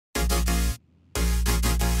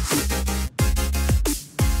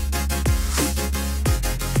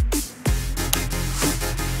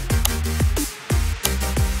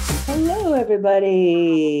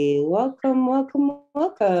everybody. Welcome, welcome,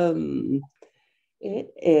 welcome.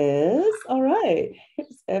 It is all right.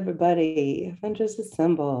 Here's everybody. Avengers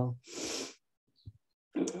Assemble.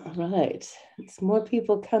 All right. It's more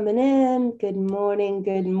people coming in. Good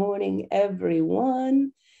morning,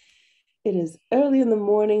 everyone. It is early in the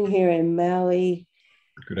morning here in Maui.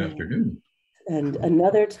 Good afternoon. And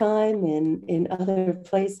another time in other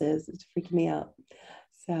places. It's freaking me out.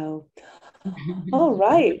 So, all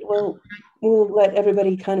right. Well, we'll let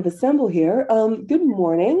everybody kind of assemble here. Good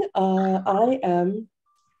morning. I am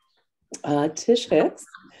Tish Hicks.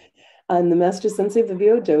 I'm the Master Sensei of the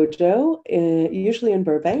V.O Dojo, usually in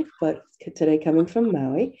Burbank, but today coming from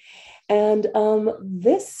Maui. And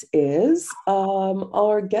this is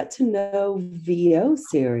our Get to Know V.O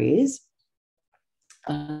series.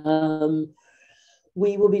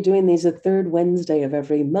 We will be doing these the third Wednesday of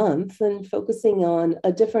every month and focusing on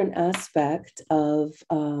a different aspect of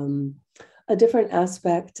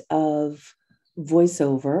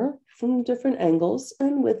voiceover from different angles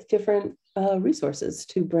and with different resources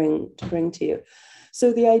to bring to you.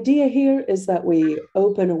 So the idea here is that we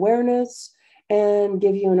open awareness and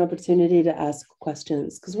give you an opportunity to ask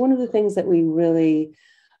questions, because one of the things that we really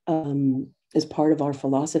is part of our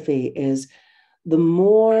philosophy is the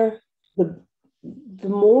more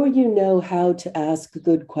you know how to ask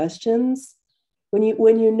good questions, when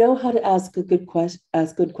you know how to ask good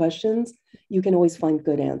questions, you can always find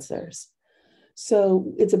good answers.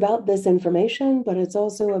 So it's about this information, but it's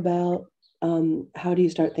also about how do you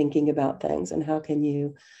start thinking about things, and how can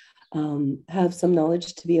you have some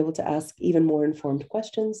knowledge to be able to ask even more informed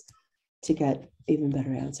questions to get even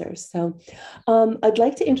better answers. So I'd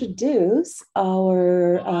like to introduce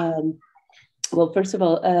our well, first of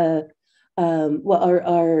all,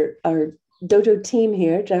 our dojo team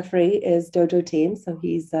here. Jeffrey is dojo team, so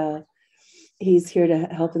he's here to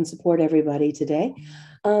help and support everybody today.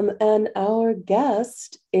 And our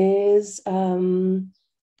guest is someone's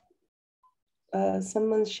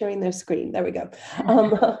sharing their screen. There we go.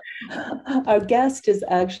 Our guest is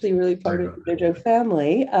actually really part of the dojo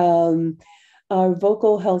family. Our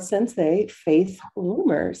vocal health sensei, Faith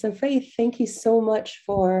Rumer. So Faith, thank you so much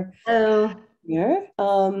for here.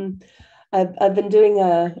 I've been doing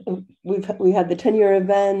we had the 10-year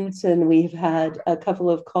event, and we've had a couple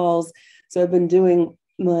of calls. So I've been doing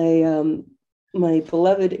my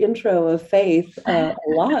beloved intro of Faith a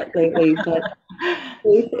lot lately, but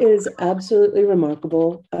Faith is absolutely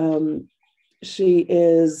remarkable. She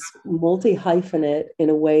is multi-hyphenate in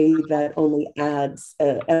a way that only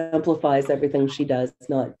amplifies everything she does,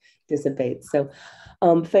 not dissipates. So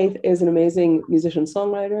Faith is an amazing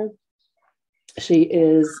musician-songwriter. She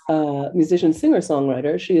is a musician, singer,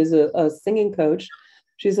 songwriter. She is a singing coach.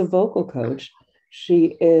 She's a vocal coach.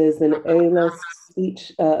 She is an A-list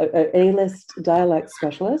dialect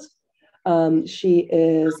specialist. She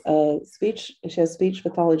has speech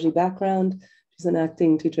pathology background. She's an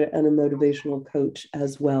acting teacher and a motivational coach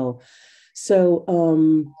as well. So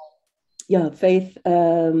Faith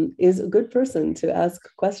is a good person to ask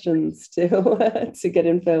questions to get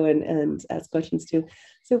info and ask questions to.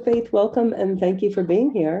 So Faith, welcome, and thank you for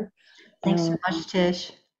being here. Thanks so much,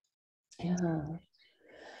 Tish. Yeah.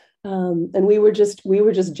 And we were just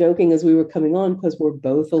joking as we were coming on, because we're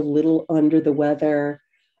both a little under the weather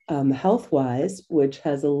health-wise, which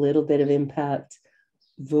has a little bit of impact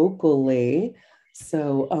vocally.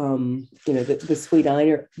 So the sweet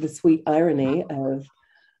irony of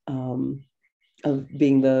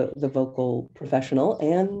being the vocal professional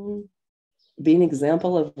and being an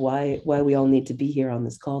example of why we all need to be here on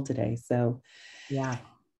this call today. So yeah.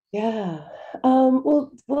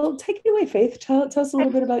 Well, take it away, Faith. Tell us a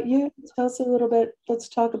little bit about you. Tell us a little bit. Let's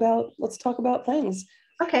talk about things.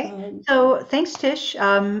 Okay. So thanks, Tish.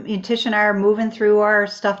 Tish and I are moving through our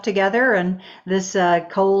stuff together, and this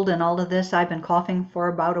cold and all of this, I've been coughing for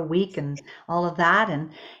about a week and all of that.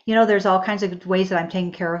 And, there's all kinds of ways that I'm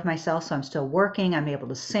taking care of myself. So I'm still working. I'm able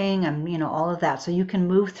to sing. I'm, all of that. So you can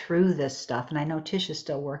move through this stuff. And I know Tish is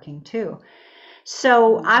still working too.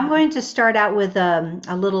 So I'm going to start out with a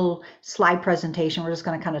little slide presentation. We're just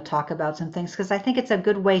going to kind of talk about some things, because I think it's a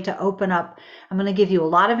good way to open up. I'm going to give you a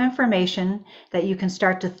lot of information that you can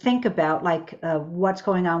start to think about, like what's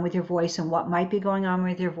going on with your voice and what might be going on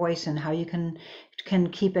with your voice and how you can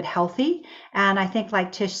keep it healthy. And I think,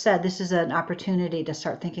 like Tish said, this is an opportunity to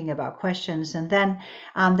start thinking about questions. And then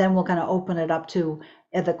we're going to open it up to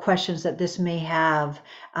the questions that this may have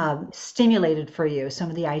stimulated for you, some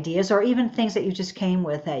of the ideas, or even things that you just came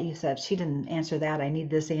with that you said, she didn't answer that, I need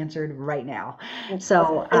this answered right now.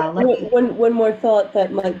 So one more thought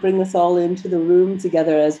that might bring us all into the room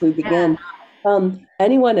together as we begin.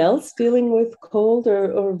 Anyone else dealing with cold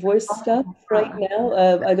or voice stuff Oh, right now?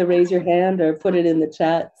 Either raise your hand or put it in the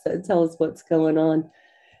chat. So tell us what's going on.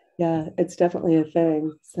 Yeah, it's definitely a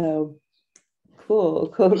thing. So cool,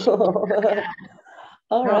 cool, cool.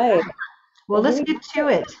 All all right. right. Well, Well, let's very get to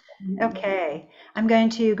it. Okay. I'm going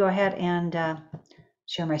to go ahead and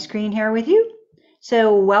share my screen here with you.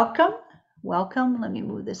 So welcome, welcome. Let me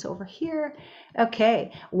move this over here.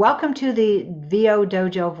 Okay, welcome to the VO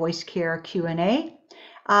Dojo Voice Care Q&A.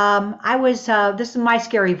 This is my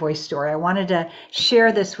scary voice story. I wanted to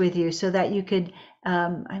share this with you so that you could,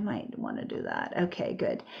 I might want to do that. Okay,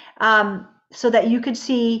 good. So that you could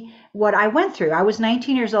see what I went through. I was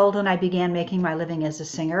 19 years old when I began making my living as a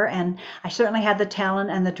singer, and I certainly had the talent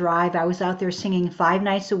and the drive. I was out there singing 5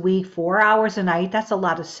 nights a week, 4 hours a night. That's a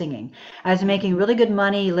lot of singing. I was making really good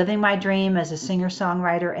money, living my dream as a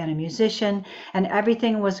singer-songwriter and a musician, and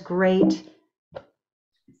everything was great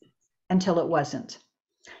until it wasn't.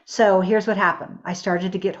 So here's what happened. I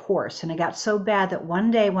started to get hoarse, and it got so bad that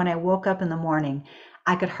one day when I woke up in the morning,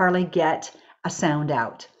 I could hardly get a sound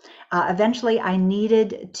out. Eventually, I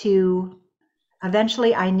needed to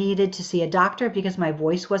see a doctor because my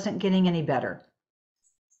voice wasn't getting any better.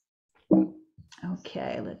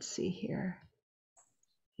 Okay, let's see here.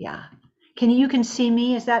 Yeah. You can see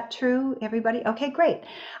me? Is that true, everybody? Okay, great.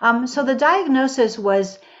 So the diagnosis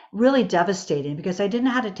was really devastating because I didn't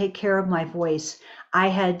know how to take care of my voice. I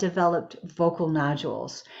had developed vocal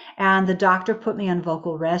nodules, and the doctor put me on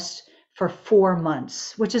vocal rest for 4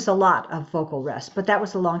 months, which is a lot of vocal rest, but that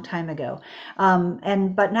was a long time ago.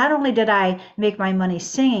 But not only did I make my money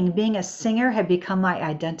singing, being a singer had become my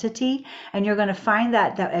identity, and you're going to find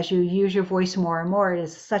that as you use your voice more and more, it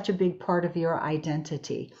is such a big part of your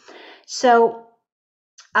identity. So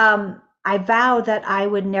I vowed that I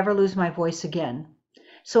would never lose my voice again.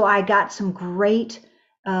 So I got some great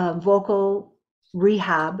vocal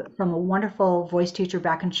rehab from a wonderful voice teacher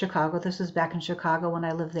back in Chicago. This was back in Chicago when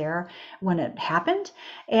I lived there when it happened.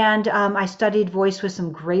 And I studied voice with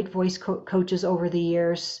some great voice coaches over the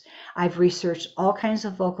years. I've researched all kinds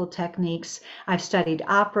of vocal techniques. I've studied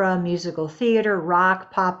opera, musical theater,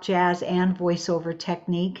 rock, pop, jazz, and voiceover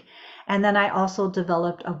technique. And then I also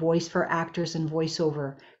developed a voice for actors and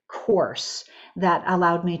voiceover course that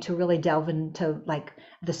allowed me to really delve into like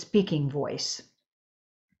the speaking voice.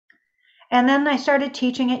 And then I started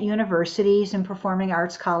teaching at universities and performing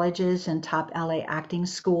arts colleges and top LA acting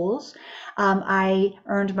schools. I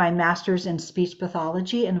earned my master's in speech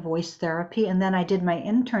pathology and voice therapy, and then I did my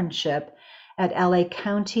internship at LA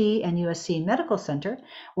County and USC Medical Center,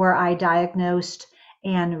 where I diagnosed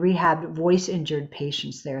and rehabbed voice injured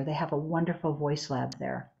patients there. They have a wonderful voice lab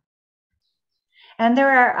there. And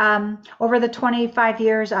there are, over the 25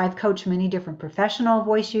 years, I've coached many different professional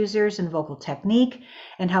voice users in vocal technique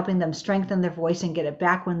and helping them strengthen their voice and get it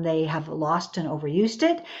back when they have lost and overused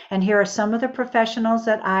it. And here are some of the professionals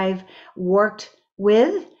that I've worked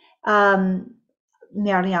with.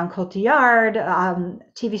 Marianne Cotillard,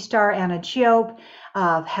 TV star Anna Diop,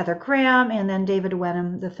 Heather Graham, and then David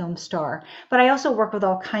Wenham, the film star. But I also work with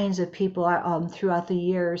all kinds of people throughout the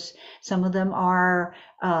years. Some of them are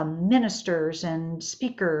ministers and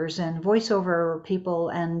speakers and voiceover people.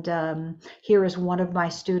 And here is one of my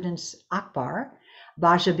students, Akbar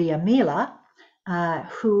Bajabi Amila,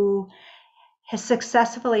 who has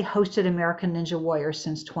successfully hosted American Ninja Warrior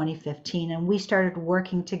since 2015, and we started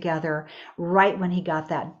working together right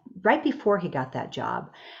before he got that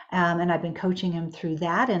job. And I've been coaching him through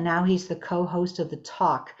that, and now he's the co-host of The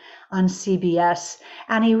Talk on CBS.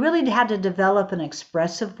 And he really had to develop an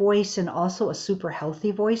expressive voice and also a super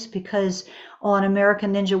healthy voice, because on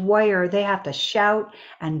American Ninja Warrior, they have to shout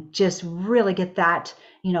and just really get that,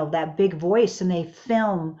 that big voice, and they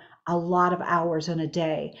film a lot of hours in a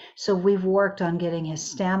day. So we've worked on getting his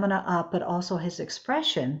stamina up, but also his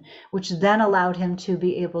expression, which then allowed him to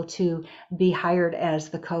be able to be hired as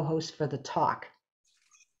the co-host for The Talk.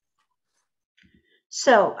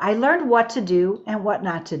 So I learned what to do and what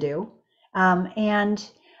not to do.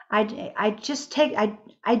 And I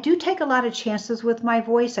do take a lot of chances with my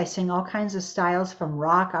voice. I sing all kinds of styles from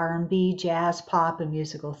rock, R&B, jazz, pop, and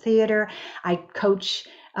musical theater. I coach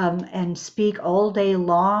and speak all day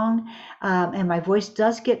long, and my voice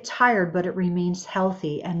does get tired, but it remains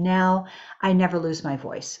healthy. And now I never lose my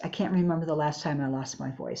voice. I can't remember the last time I lost my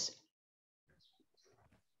voice.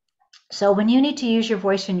 So when you need to use your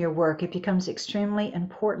voice in your work, it becomes extremely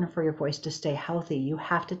important for your voice to stay healthy. You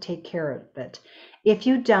have to take care of it. If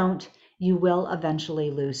you don't, you will eventually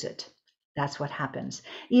lose it. That's what happens.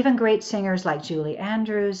 Even great singers like Julie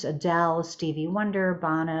Andrews, Adele, Stevie Wonder,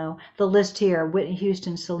 Bono, the list here, Whitney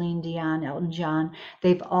Houston, Celine Dion, Elton John,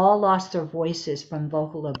 they've all lost their voices from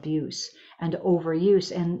vocal abuse and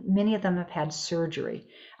overuse, and many of them have had surgery.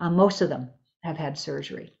 Most of them have had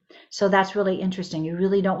surgery. So that's really interesting. You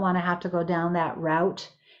really don't want to have to go down that route.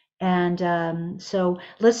 And so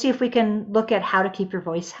let's see if we can look at how to keep your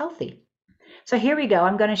voice healthy. So here we go.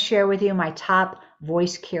 I'm going to share with you my top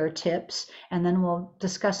voice care tips, and then we'll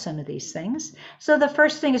discuss some of these things. So the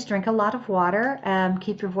first thing is drink a lot of water.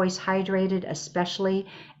 Keep your voice hydrated, especially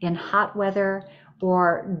in hot weather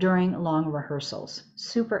or during long rehearsals.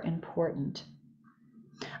 Super important.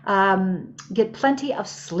 Get plenty of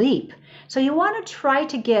sleep. So you want to try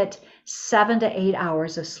to get 7 to 8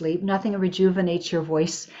 hours of sleep. Nothing rejuvenates your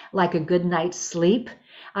voice like a good night's sleep.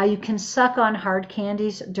 You can suck on hard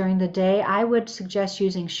candies during the day. I would suggest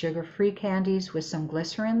using sugar-free candies with some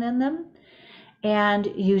glycerin in them, and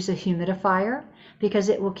use a humidifier because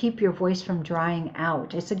it will keep your voice from drying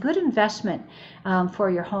out. It's a good investment for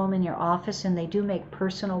your home and your office, and they do make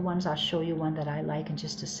personal ones. I'll show you one that I like in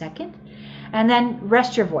just a second. And then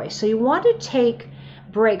rest your voice. So you want to take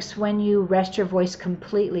breaks when you rest your voice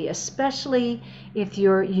completely, especially if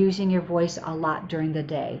you're using your voice a lot during the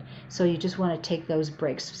day. So you just want to take those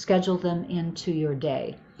breaks, schedule them into your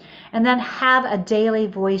day. And then have a daily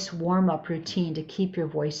voice warm-up routine to keep your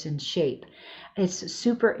voice in shape. It's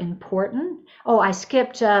super important. Oh, I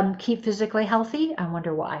skipped keep physically healthy. I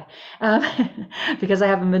wonder why. Because I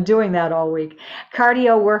haven't been doing that all week.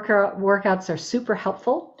 Cardio workouts are super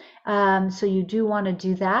helpful. So you do want to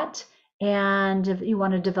do that. And you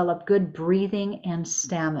want to develop good breathing and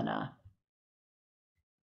stamina.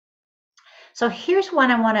 So here's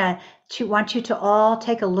one I want you to all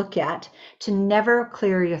take a look at, to never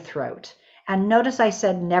clear your throat. And notice I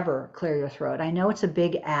said never clear your throat. I know it's a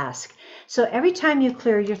big ask. So every time you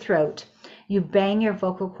clear your throat, you bang your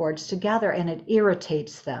vocal cords together and it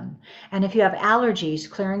irritates them. And if you have allergies,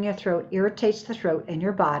 clearing your throat irritates the throat and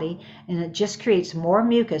your body, and it just creates more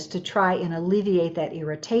mucus to try and alleviate that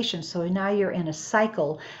irritation. So now you're in a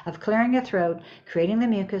cycle of clearing your throat, creating the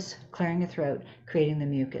mucus, clearing your throat, creating the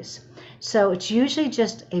mucus. So it's usually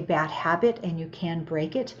just a bad habit and you can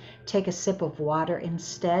break it. Take a sip of water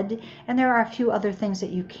instead. And there are a few other things that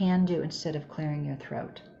you can do instead of clearing your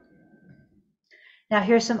throat. Now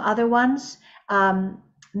here's some other ones.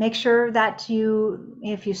 Make sure that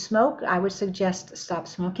if you smoke, I would suggest stop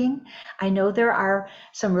smoking. I know there are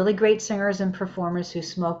some really great singers and performers who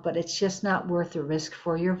smoke, but it's just not worth the risk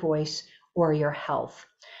for your voice or your health.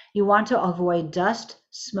 You want to avoid dust,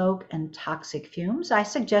 smoke, and toxic fumes. I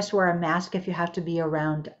suggest wear a mask if you have to be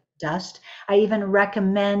around dust. I even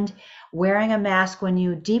recommend wearing a mask when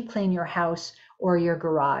you deep clean your house or your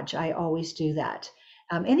garage. I always do that.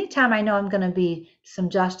 Anytime I know some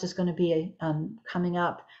dust is going to be coming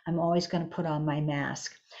up, I'm always going to put on my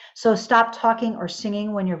mask. So stop talking or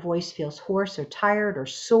singing when your voice feels hoarse or tired or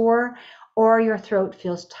sore, or your throat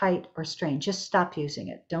feels tight or strained. Just stop using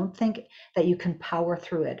it. Don't think that you can power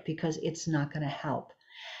through it, because it's not going to help.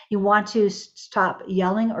 You want to stop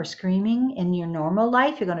yelling or screaming in your normal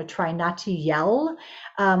life. You're going to try not to yell.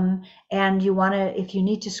 And you want to, if you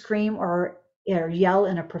need to scream or yell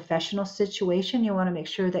in a professional situation, you want to make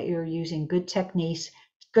sure that you're using good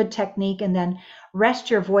technique, and then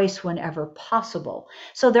rest your voice whenever possible.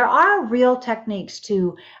 So there are real techniques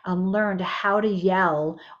to learn how to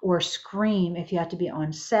yell or scream if you have to be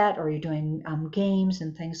on set or you're doing games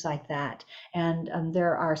and things like that. And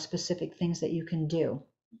there are specific things that you can do.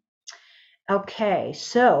 Okay,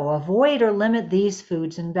 so avoid or limit these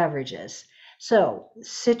foods and beverages. So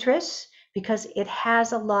citrus, because it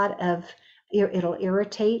has a lot of it'll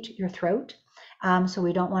irritate your throat. So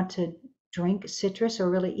we don't want to drink citrus or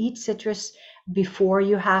really eat citrus before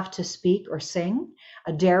you have to speak or sing.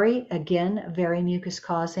 Dairy, again, very mucus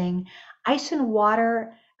causing. Ice and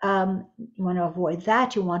water, you want to avoid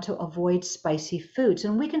that. You want to avoid spicy foods.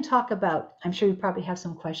 And we can talk about, I'm sure you probably have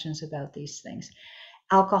some questions about these things.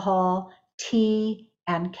 Alcohol, tea,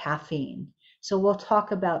 and caffeine. So we'll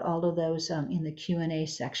talk about all of those in the Q&A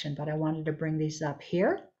section, but I wanted to bring these up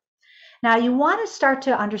here. Now you want to start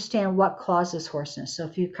to understand what causes hoarseness. So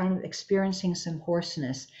if you're kind of experiencing some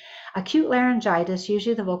hoarseness, Acute laryngitis,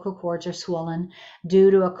 usually the vocal cords are swollen due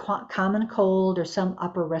to a common cold or some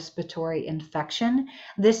upper respiratory infection.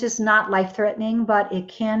 This is not life-threatening, but it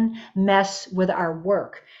can mess with our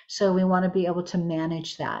work. So we want to be able to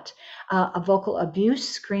manage that. A vocal abuse,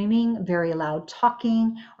 screaming, very loud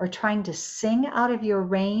talking, or trying to sing out of your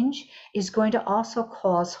range is going to also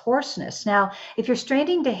cause hoarseness. Now, if you're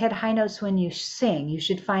straining to hit high notes when you sing, you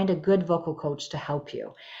should find a good vocal coach to help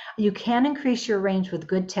you. You can increase your range with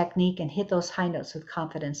good technique and hit those high notes with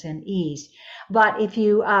confidence and ease. But if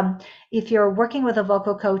you're working with a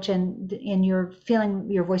vocal coach and you're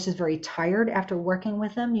feeling your voice is very tired after working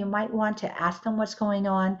with them, you might want to ask them what's going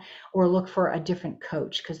on or look for a different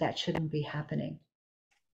coach, because that shouldn't be happening.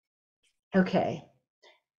 Okay.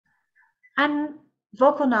 And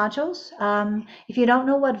vocal nodules. If you don't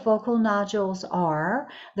know what vocal nodules are,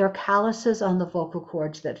 they're calluses on the vocal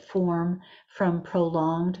cords that form from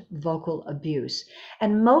prolonged vocal abuse.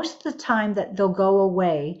 And most of the time that they'll go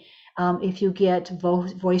away if you get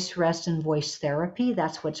voice rest and voice therapy.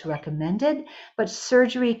 That's what's recommended. But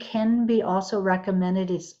surgery can be also recommended.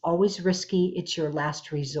 It's always risky. It's your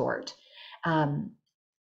last resort.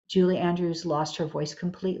 Julie Andrews lost her voice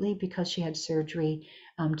completely because she had surgery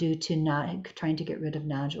due to not trying to get rid of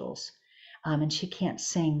nodules. And she can't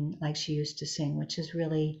sing like she used to sing, which is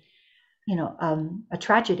really, a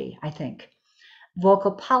tragedy, I think.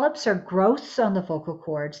 Vocal polyps are growths on the vocal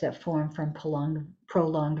cords that form from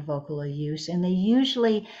prolonged vocal use, and they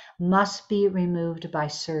usually must be removed by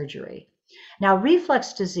surgery. Now,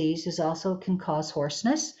 reflux disease can cause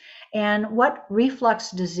hoarseness. And what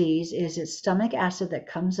reflux disease is, it's stomach acid that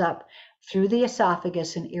comes up through the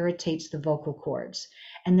esophagus and irritates the vocal cords.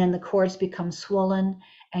 And then the cords become swollen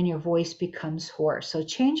and your voice becomes hoarse. So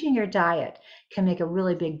changing your diet can make a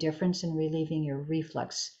really big difference in relieving your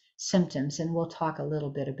reflux symptoms. And we'll talk a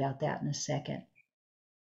little bit about that in a second.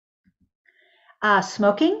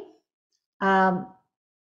 Smoking.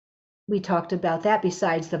 We talked about that.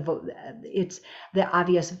 Besides it's the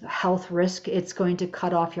obvious health risk. It's going to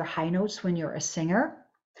cut off your high notes when you're a singer.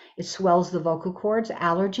 It swells the vocal cords.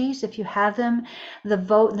 Allergies, if you have them,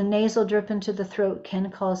 the nasal drip into the throat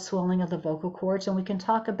can cause swelling of the vocal cords, and we can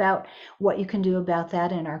talk about what you can do about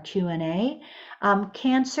that in our Q&A.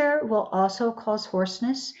 Cancer will also cause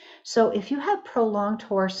hoarseness. So if you have prolonged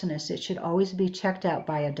hoarseness, it should always be checked out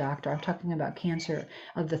by a doctor. I'm talking about cancer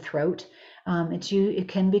of the throat. It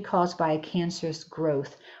can be caused by a cancerous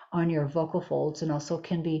growth on your vocal folds, and also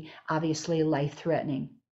can be obviously life-threatening.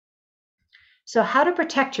 So how to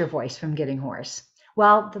protect your voice from getting hoarse?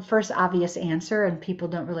 Well, the first obvious answer, and people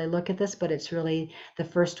don't really look at this, but it's really the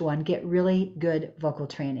first one: get really good vocal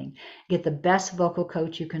training. Get the best vocal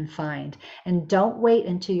coach you can find. And don't wait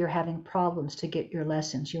until you're having problems to get your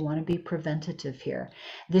lessons. You want to be preventative here.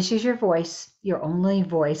 This is your voice, your only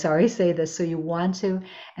voice. I always say this, so you want to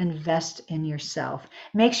invest in yourself.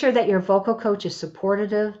 Make sure that your vocal coach is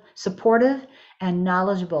supportive and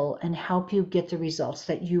knowledgeable and help you get the results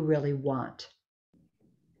that you really want.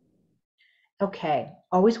 Okay,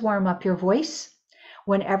 always warm up your voice.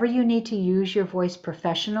 Whenever you need to use your voice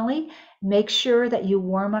professionally, make sure that you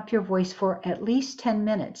warm up your voice for at least 10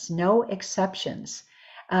 minutes, no exceptions.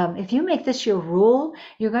 If you make this your rule,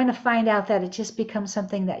 you're going to find out that it just becomes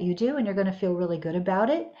something that you do, and you're going to feel really good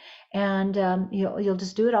about it. And you'll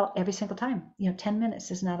just do it every single time. 10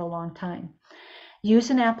 minutes is not a long time.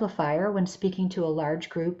 Use an amplifier when speaking to a large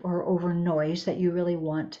group or over noise that you really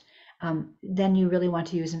want. Then you really want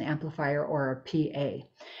to use an amplifier or a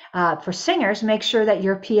PA. For singers, make sure that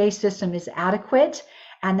your PA system is adequate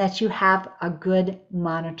and that you have a good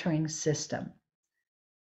monitoring system.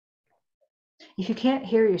 If you can't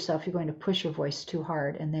hear yourself, you're going to push your voice too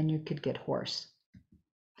hard, and then you could get hoarse.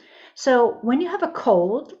 So when you have a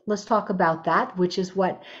cold, let's talk about that, which is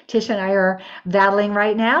what Tish and I are battling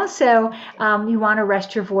right now. So you want to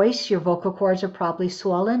rest your voice. Your vocal cords are probably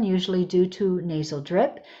swollen, usually due to nasal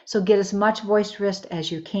drip. So get as much voice rest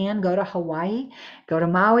as you can. Go to Hawaii, go to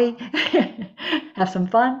Maui, have some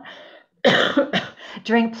fun.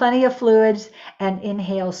 Drink plenty of fluids and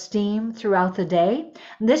inhale steam throughout the day.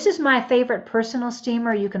 This is my favorite personal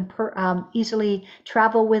steamer. You can easily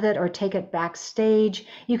travel with it or take it backstage.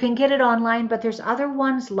 You can get it online, but there's other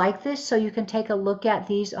ones like this, so you can take a look at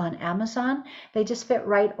these on Amazon. They just fit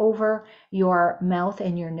right over your mouth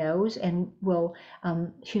and your nose and will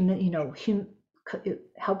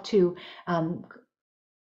help to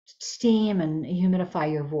steam and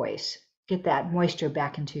humidify your voice. Get that moisture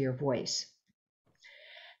back into your voice.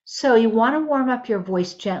 So you want to warm up your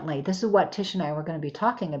voice gently. This is what Tish and I were going to be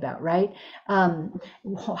talking about, right?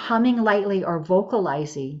 Humming lightly or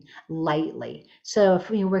vocalizing lightly. So if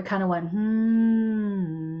we were kind of went,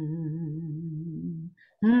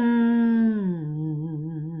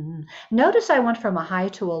 Notice I went from a high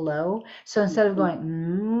to a low. So instead of going,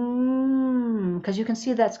 because you can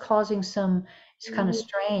see that's causing some kind of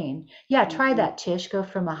strain. Yeah, try that, Tish. Go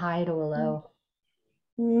from a high to a low.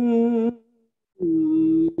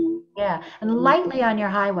 Yeah, and lightly on your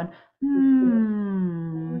high one.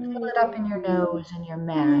 Fill it up in your nose and your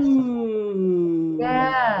mouth.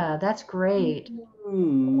 Yeah, that's great.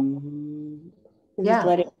 And just Yeah,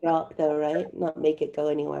 let it drop though, right? Not make it go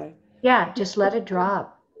anywhere. yeah, just let it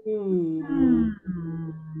drop. Hmm.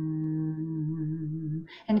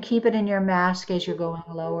 And keep it in your mask as you're going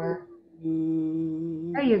lower.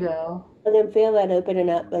 There you go. I can feel that opening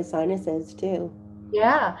up my sinuses too.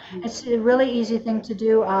 Yeah, it's a really easy thing to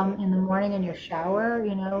do in the morning in your shower.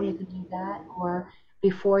 You can do that, or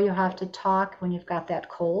before you have to talk when you've got that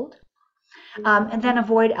cold. And then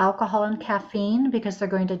avoid alcohol and caffeine because they're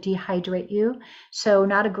going to dehydrate you. So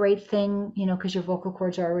not a great thing, because your vocal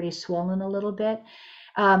cords are already swollen a little bit.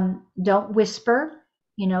 Don't whisper.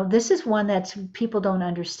 This is one that people don't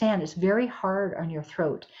understand. It's very hard on your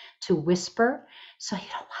throat to whisper. So you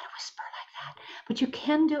don't want to whisper like that. But you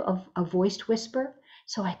can do a voiced whisper.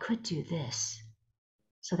 So I could do this.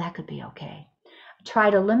 So that could be okay. Try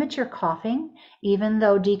to limit your coughing, even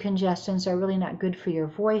though decongestants are really not good for your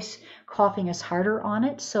voice. Coughing is harder on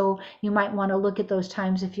it, so you might want to look at those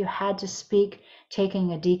times if you had to speak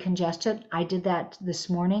taking a decongestant. I did that this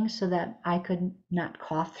morning so that I could not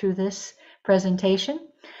cough through this presentation.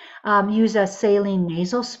 Use a saline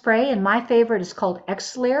nasal spray, and my favorite is called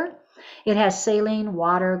Xlear. It has saline,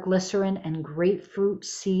 water, glycerin, and grapefruit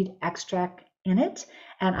seed extract in it,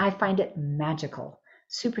 and I find it magical.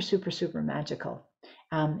 Super, super, super magical.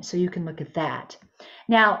 So you can look at that.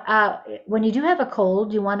 Now, when you do have a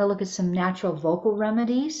cold, you want to look at some natural vocal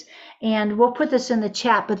remedies. And we'll put this in the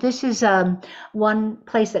chat, but this is one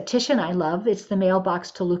place that Tish and I love. It's the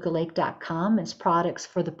mailbox to lukalake.com. It's products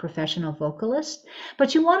for the professional vocalist.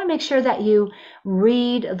 But you want to make sure that you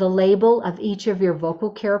read the label of each of your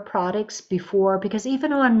vocal care products before, because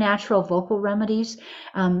even on natural vocal remedies,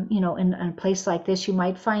 in a place like this, you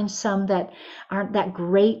might find some that aren't that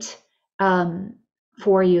great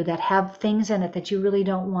for you, that have things in it that you really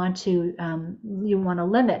don't want to, you want to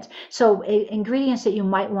limit. So ingredients that you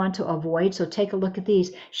might want to avoid. So take a look at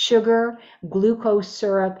these: sugar, glucose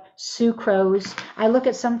syrup, sucrose. I look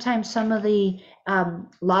at sometimes some of the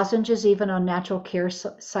lozenges, even on natural care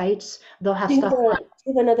sites, they'll have stuff Do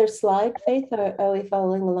you have another slide, Faith, or are we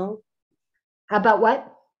following along? about what?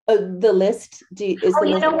 The list. Is the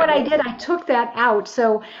You list? know what I did? I took that out.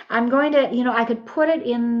 So I'm going to, I could put it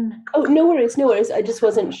in. Oh, no worries, no worries. I just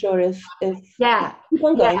wasn't sure if Yeah, keep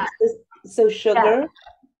on going. yeah, So sugar, sugar,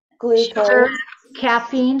 glucose.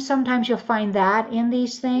 caffeine. Sometimes you'll find that in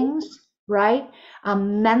these things, right?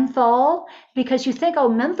 Menthol, because you think, oh,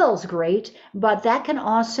 menthol's great, but that can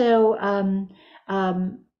also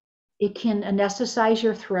it can anesthetize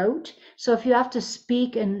your throat. So if you have to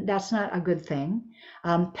speak, and that's not a good thing.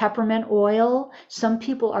 Peppermint oil. Some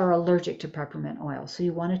people are allergic to peppermint oil, so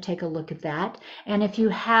you want to take a look at that. And if you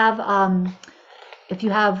have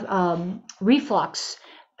reflux,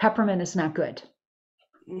 peppermint is not good.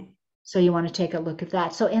 So you want to take a look at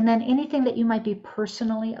that. So, and then anything that you might be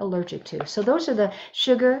personally allergic to. So those are the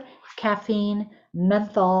sugar, caffeine,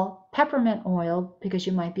 menthol, peppermint oil, because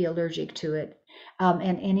you might be allergic to it,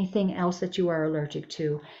 and anything else that you are allergic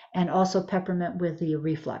to, and also peppermint with the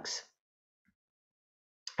reflux.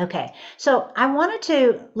 Okay, so I wanted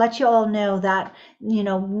to let you all know that,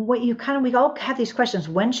 what we all have these questions.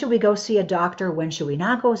 When should we go see a doctor? When should we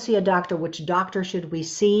not go see a doctor? Which doctor should we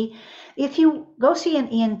see? If you go see an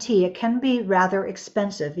ENT, it can be rather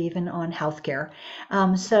expensive, even on healthcare.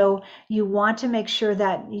 So you want to make sure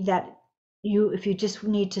that if you just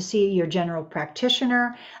need to see your general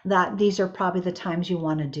practitioner, that these are probably the times you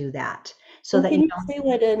want to do that. So that can you say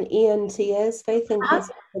what an ENT is, Faith, in case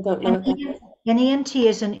I don't know what that is? An ENT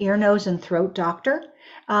is an ear, nose, and throat doctor.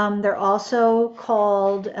 They're also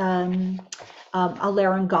called a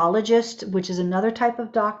laryngologist, which is another type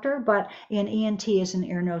of doctor, but an ENT is an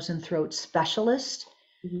ear, nose, and throat specialist.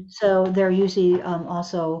 So they're usually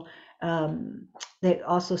they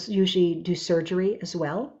also usually do surgery as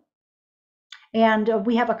well. And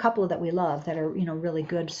we have a couple that we love that are, really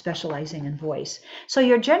good, specializing in voice. So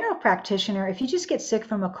your general practitioner, if you just get sick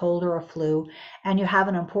from a cold or a flu and you have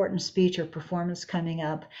an important speech or performance coming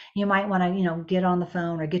up, you might want to, get on the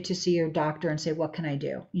phone or get to see your doctor and say, what can I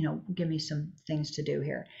do? Give me some things to do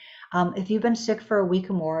here. If you've been sick for a week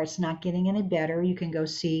or more, it's not getting any better, you can go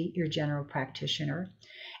see your general practitioner.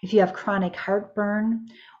 If you have chronic heartburn,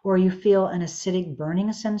 or you feel an acidic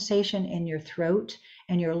burning sensation in your throat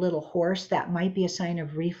and you're a little hoarse, that might be a sign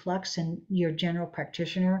of reflux, and your general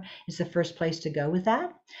practitioner is the first place to go with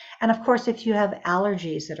that. And of course, if you have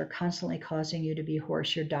allergies that are constantly causing you to be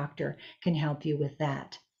hoarse, your doctor can help you with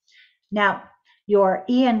that. Now, your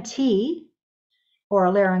ENT or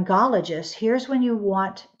a laryngologist, here's when you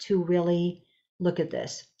want to really look at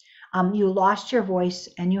this. You lost your voice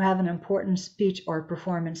and you have an important speech or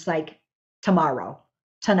performance like tomorrow,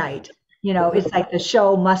 tonight. It's like the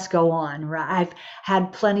show must go on, right? I've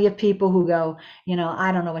had plenty of people who go,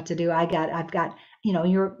 I don't know what to do. I've got,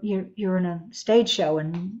 you're in a stage show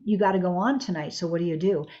and you got to go on tonight. So what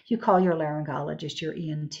do? You call your laryngologist, your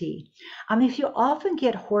ENT. If you often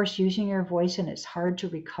get hoarse using your voice and it's hard to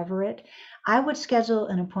recover it, I would schedule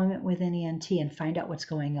an appointment with an ENT and find out what's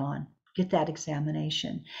going on. Get that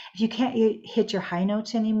examination. If you can't hit your high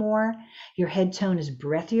notes anymore, your head tone is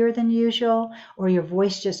breathier than usual, or your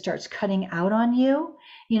voice just starts cutting out on you,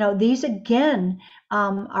 these again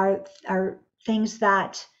are things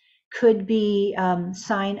that could be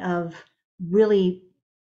sign of really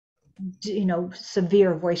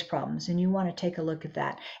severe voice problems, and you want to take a look at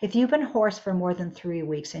that. If you've been hoarse for more than 3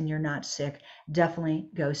 weeks and you're not sick, definitely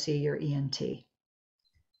go see your ENT.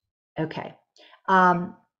 Okay.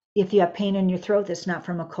 If you have pain in your throat that's not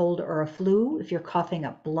from a cold or a flu, if you're coughing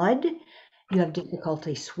up blood, you have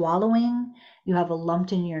difficulty swallowing, you have a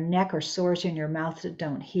lump in your neck or sores in your mouth that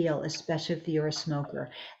don't heal, especially if you're a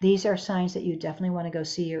smoker, these are signs that you definitely want to go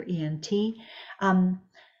see your ENT.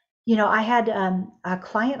 I had a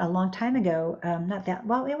client a long time ago,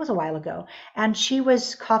 it was a while ago, and she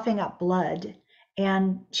was coughing up blood,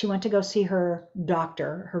 and she went to go see her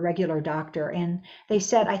doctor, her regular doctor, and they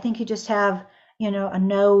said, I think you just have, a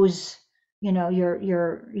nose, you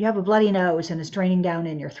have a bloody nose and it's draining down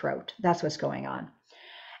in your throat. That's what's going on.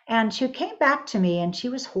 And she came back to me and she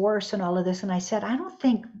was hoarse and all of this. And I said, I'm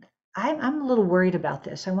a little worried about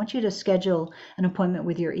this. I want you to schedule an appointment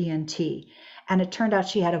with your ENT. And it turned out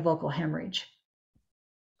she had a vocal hemorrhage,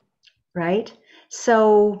 right?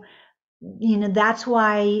 So, that's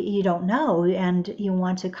why you don't know, and you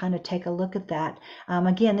want to kind of take a look at that.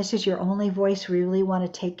 Again, this is your only voice. We really want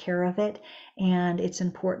to take care of it, and it's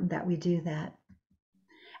important that we do that.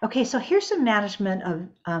 Okay, so here's some management of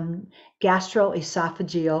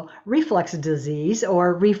gastroesophageal reflux disease,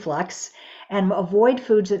 or reflux, and avoid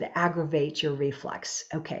foods that aggravate your reflux.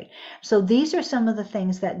 Okay, so these are some of the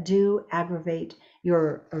things that do aggravate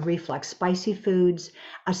your reflux: spicy foods,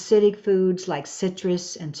 acidic foods like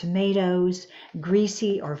citrus and tomatoes,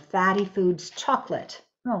 greasy or fatty foods, chocolate.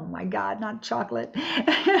 Oh my God, not chocolate.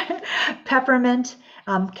 Peppermint,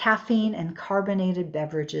 caffeine and carbonated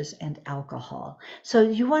beverages, and alcohol. So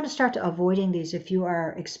you want to start avoiding these if you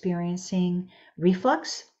are experiencing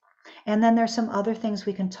reflux. And then there's some other things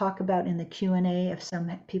we can talk about in the Q&A if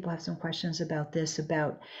some people have some questions about this,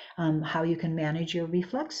 about how you can manage your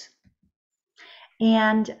reflux.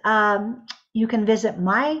 And you can visit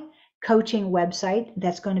my coaching website.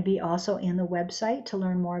 That's going to be also in the website to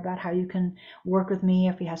learn more about how you can work with me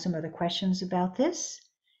if you have some other questions about this.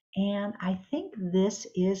 And I think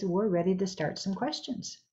we're ready to start some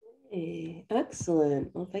questions. Hey,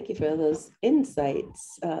 excellent. Well, thank you for those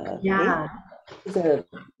insights. Yeah. It's a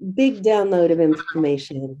big download of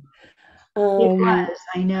information. It was,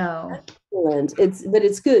 I know. Excellent.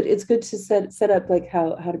 It's good. It's good to set up like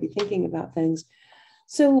how to be thinking about things.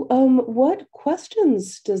 So, what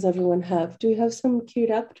questions does everyone have? Do we have some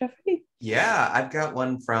queued up, Jeffrey? Yeah, I've got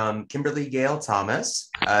one from Kimberly Gale Thomas.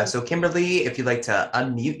 So Kimberly, if you'd like to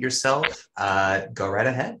unmute yourself, go right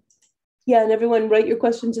ahead. Yeah, and everyone write your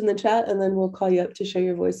questions in the chat, and then we'll call you up to share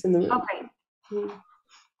your voice in the room. Okay.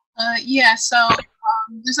 Yeah, so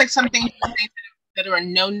there's like some things that are a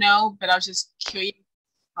no, but I was just curious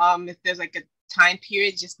if there's like a time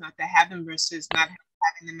period just not to have them versus not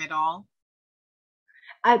having them at all.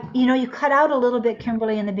 You cut out a little bit,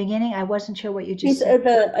 Kimberly, in the beginning. I wasn't sure what you just said.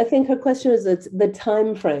 I think her question is the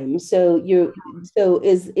time frame. So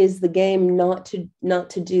is the game not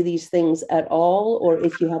to do these things at all, or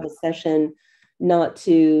if you have a session, not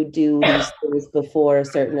to do these things before a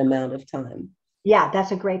certain amount of time? Yeah,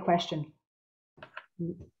 that's a great question.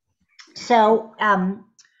 So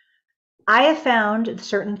I have found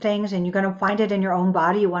certain things, and you're going to find it in your own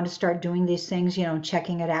body. You want to start doing these things,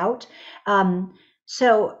 checking it out.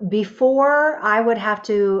 So before I would have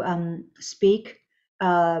to speak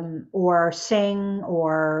or sing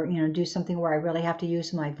or do something where I really have to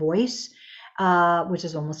use my voice, which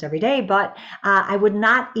is almost every day, but I would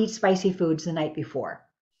not eat spicy foods the night before.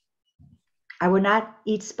 I would not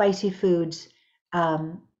eat spicy foods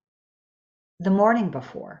the morning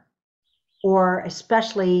before, or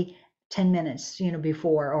especially 10 minutes,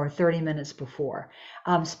 before, or 30 minutes before.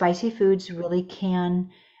 Spicy foods really can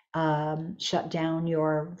shut down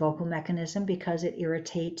your vocal mechanism because it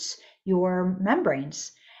irritates your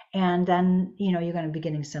membranes. And then, you're going to be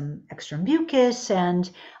getting some extra mucus and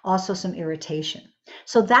also some irritation.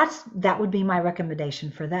 So that would be my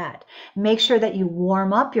recommendation for that. Make sure that you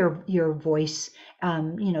warm up your voice,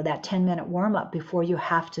 that 10-minute warm up before you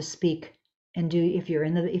have to speak. And if you're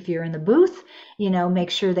in the booth, make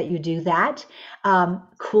sure that you do that.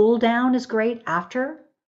 Cool down is great after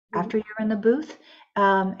you're in the booth.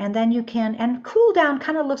 And then you can, and cool down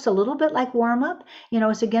kind of looks a little bit like warm up.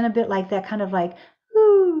 It's again a bit like that kind of like,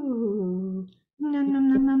 ooh,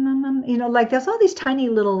 like there's all these tiny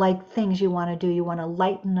little like things you want to do. You want to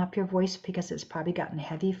lighten up your voice because it's probably gotten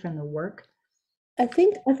heavy from the work. I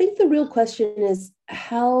think the real question is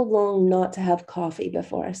how long not to have coffee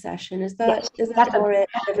before a session. Is that for it,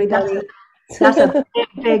 everybody? That's a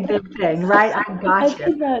big thing, right? I got you. I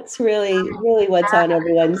think that's really what's on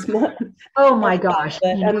everyone's mind. Oh my gosh.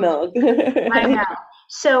 Milk. I know.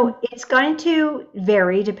 So it's going to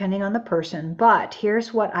vary depending on the person, but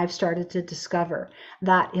here's what I've started to discover,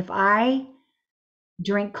 that if I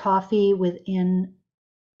drink coffee within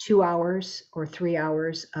 2 hours or 3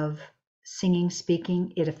 hours of singing,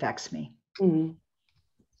 speaking, it affects me. Mm-hmm.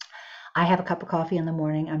 I have a cup of coffee in the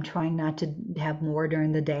morning. I'm trying not to have more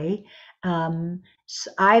during the day.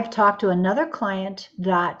 So I've talked to another client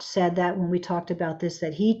that said that when we talked about this,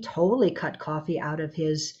 that he totally cut coffee out of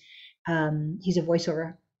his, he's a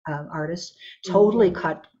voiceover artist, totally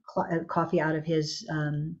cut coffee out of his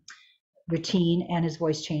routine, and his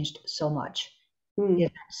voice changed so much.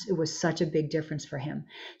 It was such a big difference for him.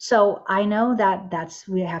 So I know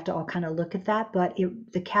we have to all kind of look at that, but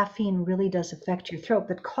the caffeine really does affect your throat.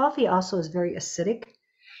 But coffee also is very acidic,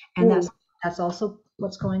 and that's also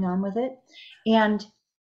what's going on with it. And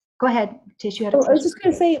go ahead, Tish, you had a question. I was just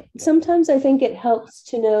going to say, sometimes I think it helps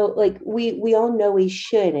to know, like we all know we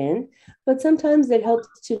shouldn't, but sometimes it helps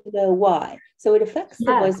to know why. So it affects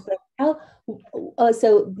the voice. But how?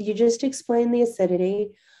 So you just explained the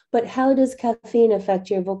acidity. But how does caffeine affect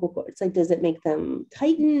your vocal cords? Like, does it make them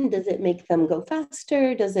tighten? Does it make them go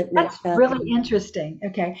faster? Does it make them... That's really interesting.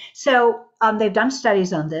 Okay. So they've done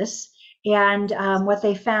studies on this. And what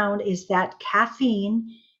they found is that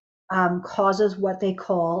caffeine causes what they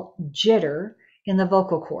call jitter in the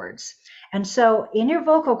vocal cords. And so in your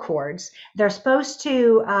vocal cords, they're supposed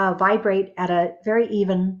to vibrate at a very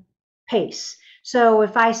even pace. So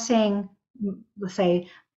if I sing, let's say,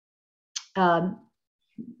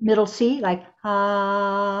 middle C, like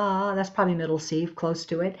that's probably middle C, close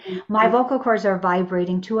to it. My vocal cords are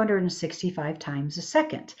vibrating 265 times a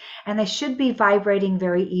second, and they should be vibrating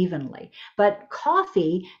very evenly. But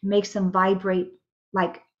coffee makes them vibrate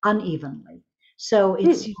like unevenly. So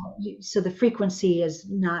it's so the frequency is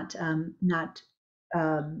not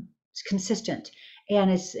consistent,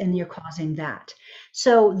 and you're causing that.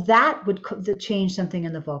 So that would change something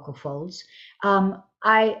in the vocal folds.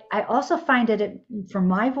 I also find that for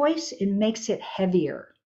my voice, it makes it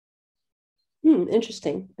heavier.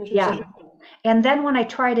 Interesting. Yeah. And then when I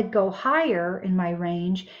try to go higher in my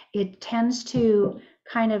range, it tends to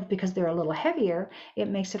kind of, because they're a little heavier, it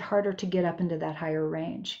makes it harder to get up into that higher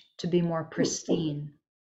range, to be more pristine.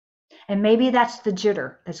 And maybe that's the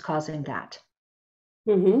jitter that's causing that.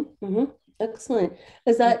 Excellent.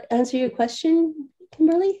 Does that answer your question,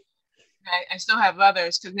 Kimberly? I still have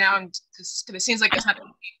others, because now because it seems like it's not the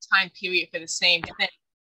same time period for the same thing.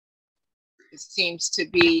 It seems to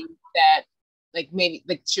be that, like, maybe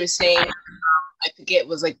like she was saying, I forget, it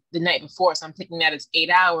was like the night before, so I'm thinking that it's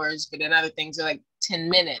 8 hours, but then other things are like 10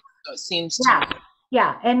 minutes. So it seems to.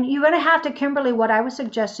 Yeah, and you're going to have to, Kimberly, what I would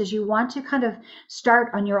suggest is you want to kind of start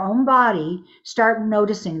on your own body, start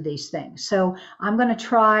noticing these things. So I'm going to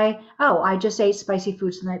try, I just ate spicy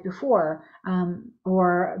foods the night before,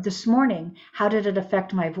 or this morning, how did it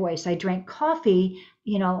affect my voice? I drank coffee,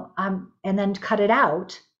 and then cut it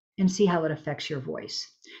out and see how it affects your voice.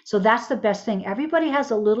 So that's the best thing. Everybody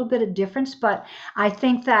has a little bit of difference, but I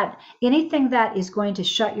think that anything that is going to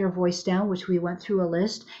shut your voice down, which we went through a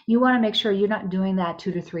list, you want to make sure you're not doing that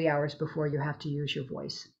 2 to 3 hours before you have to use your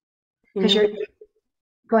voice. Because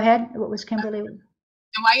go ahead. What was Kimberly? And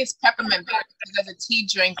why is peppermint better? Because as a tea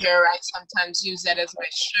drinker, I sometimes use that as my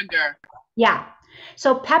sugar. Yeah.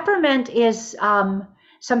 So peppermint is,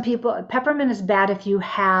 peppermint is bad if you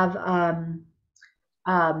have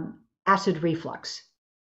acid reflux.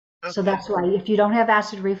 Okay. So that's why if you don't have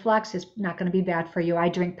acid reflux, it's not going to be bad for you. I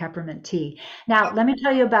drink peppermint tea. Now, let me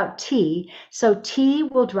tell you about tea. So tea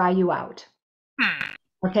will dry you out.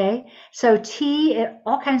 Okay, so tea,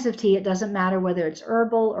 all kinds of tea, it doesn't matter whether it's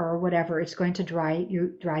herbal or whatever, it's going to dry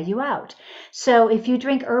you out. So if you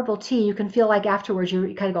drink herbal tea, you can feel like afterwards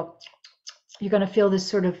you kind of go, you're going to feel this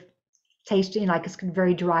sort of taste, like it's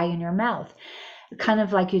very dry in your mouth, kind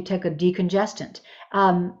of like you take a decongestant.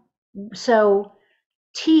 So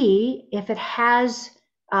tea, if it has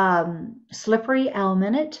slippery elm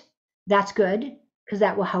in it, that's good because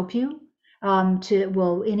that will help you.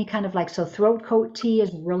 Any kind of so throat coat tea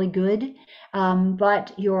is really good.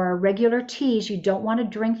 But your regular teas, you don't want to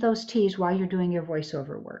drink those teas while you're doing your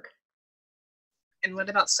voiceover work. And what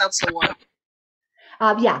about seltzer water?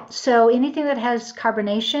 Yeah, so anything that has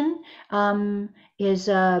carbonation is,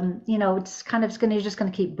 you're just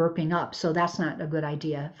going to keep burping up. So that's not a good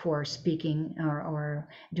idea for speaking or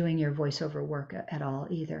doing your voiceover work at all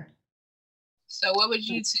either. So what would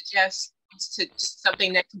you suggest to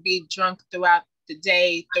something that can be drunk throughout the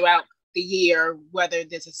day, throughout the year, whether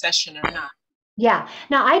there's a session or not? Yeah.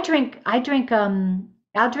 Now I'll drink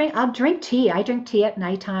tea. I drink tea at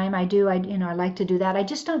nighttime. I like to do that. I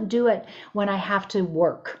just don't do it when I have to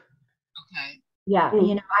work. Okay. Yeah,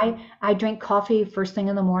 I drink coffee first thing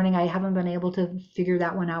in the morning. I haven't been able to figure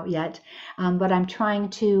that one out yet, but I'm trying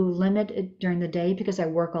to limit it during the day because I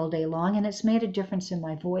work all day long, and it's made a difference in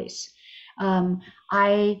my voice.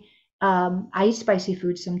 I eat spicy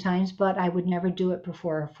food sometimes, but I would never do it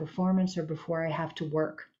before a performance or before I have to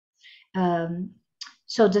work.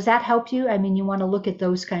 So does that help you? I mean, you want to look at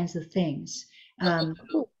those kinds of things.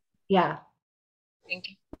 Yeah. Thank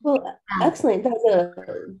you. Well, excellent. That's a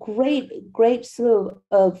great slew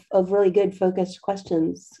of really good focused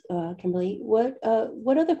questions, Kimberly.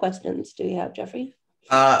 What other questions do you have, Jeffrey?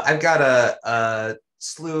 I've got a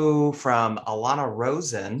slew from Alana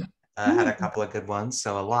Rosen. Had a couple of good ones.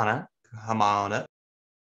 So Alana, come on up.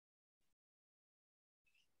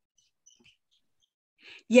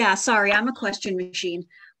 Yeah, sorry, I'm a question machine.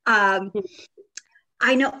 I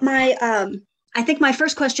know I think my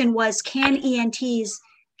first question was, can ENTs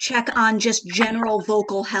check on just general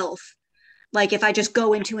vocal health? Like if I just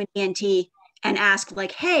go into an ENT and ask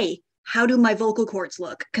like, hey, how do my vocal cords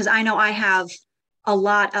look? Because I know I have a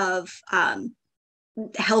lot of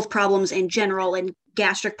health problems in general and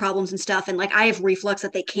gastric problems and stuff. And I have reflux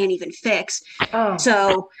that they can't even fix. Oh.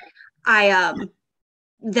 So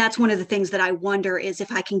that's one of the things that I wonder is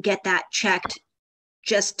if I can get that checked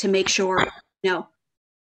just to make sure,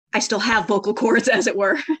 I still have vocal cords, as it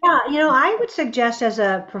were. Yeah, I would suggest as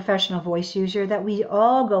a professional voice user that we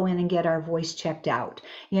all go in and get our voice checked out.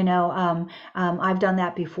 I've done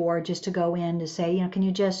that before, just to go in to say, I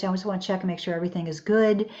just want to check and make sure everything is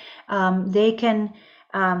good.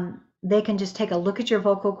 They can just take a look at your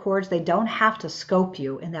vocal cords. They don't have to scope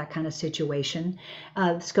you in that kind of situation.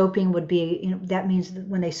 Scoping would be, that means that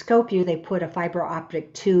when they scope you, they put a fiber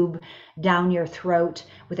optic tube down your throat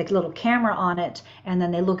with a little camera on it, and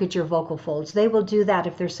then they look at your vocal folds. They will do that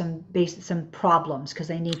if there's some problems, because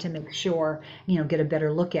they need to make sure, get a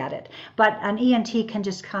better look at it. But an ENT can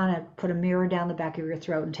just kind of put a mirror down the back of your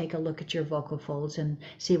throat and take a look at your vocal folds and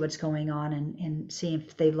see what's going on and see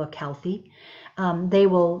if they look healthy. They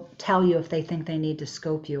will tell you if they think they need to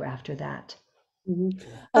scope you after that. Mm-hmm.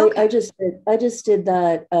 Okay. I just did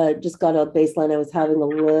that. Just got a baseline. I was having a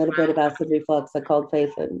little bit of acid reflux. I called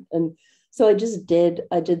Faith, and so I did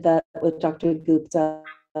that with Dr. Gupta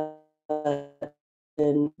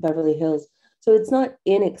in Beverly Hills. So it's not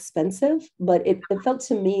inexpensive, but it felt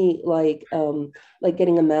to me like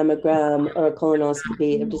getting a mammogram or a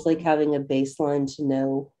colonoscopy, of just having a baseline to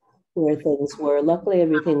know where things were. Luckily,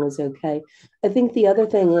 everything was okay. I think the other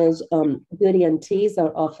thing is good ENTs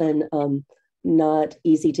are often not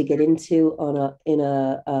easy to get into in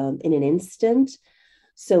an instant.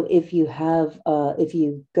 So if you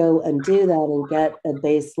go and do that and get a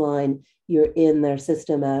baseline, you're in their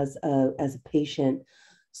system as a patient.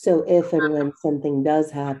 So if and when something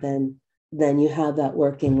does happen, then you have that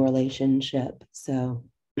working relationship. So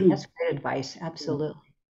that's great advice. Absolutely.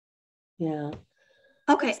 Yeah.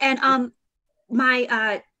 Okay, and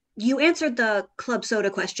you answered the club soda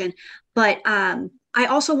question, but I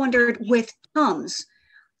also wondered with Tums,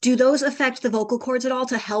 do those affect the vocal cords at all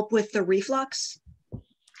to help with the reflux?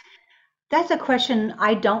 That's a question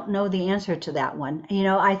I don't know the answer to that one.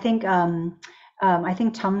 I think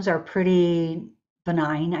Tums are pretty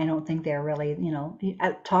benign. I don't think they're really,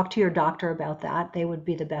 talk to your doctor about that. They would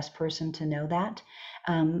be the best person to know that.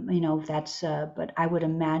 But I would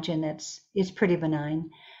imagine it's pretty benign.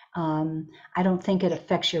 I don't think it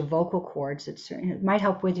affects your vocal cords. It might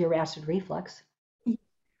help with your acid reflux.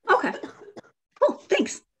 Okay. Cool.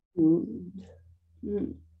 Thanks.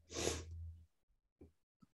 Mm-hmm.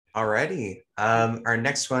 Alrighty. Our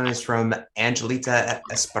next one is from Angelita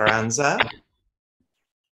Esperanza.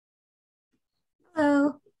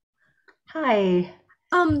 Hello. Hi.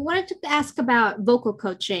 Wanted to ask about vocal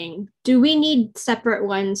coaching. Do we need separate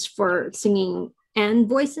ones for singing and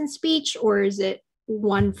voice and speech, or is it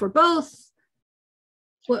one for both?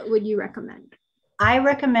 What would you recommend? I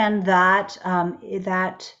recommend that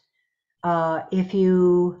if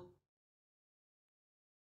you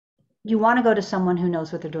want to go to someone who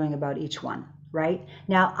knows what they're doing about each one, right?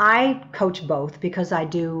 Now, I coach both because I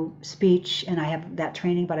do speech and I have that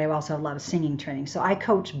training, but I also have a lot of singing training. So I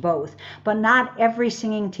coach both, but not every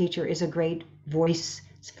singing teacher is a great voice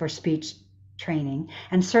for speech training.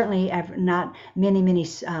 And certainly not many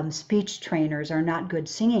speech trainers are not good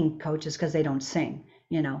singing coaches because they don't sing,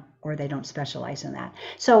 or they don't specialize in that.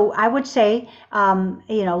 So I would say,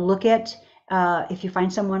 look at, if you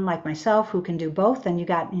find someone like myself who can do both, then you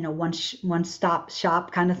got, one stop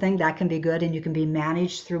shop kind of thing that can be good, and you can be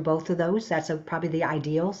managed through both of those. That's probably the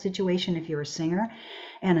ideal situation if you're a singer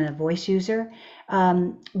and a voice user.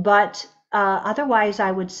 But otherwise,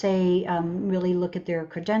 I would say really look at their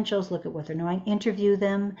credentials, look at what they're doing, interview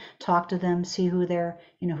them, talk to them, see who they're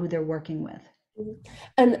working with.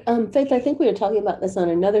 And Faith, I think we were talking about this on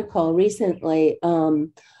another call recently.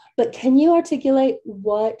 But can you articulate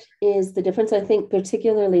what is the difference? I think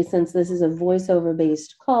particularly since this is a voiceover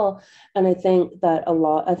based call, and I think that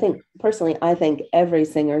I think every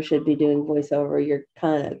singer should be doing voiceover. You're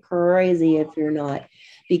kind of crazy if you're not,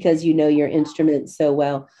 because you know your instrument so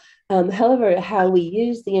well. However, how we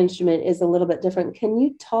use the instrument is a little bit different. Can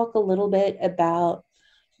you talk a little bit about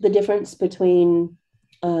the difference between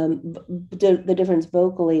the difference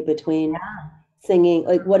vocally between singing,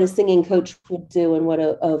 like what a singing coach would do and what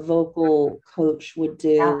a vocal coach would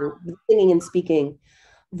do, singing and speaking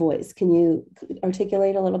voice? Can you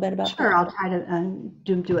articulate a little bit about that? Sure, I'll try to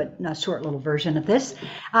do it in a short little version of this.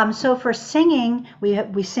 So for singing,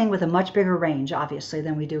 we sing with a much bigger range, obviously,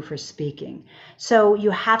 than we do for speaking. So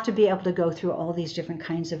you have to be able to go through all these different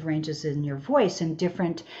kinds of ranges in your voice and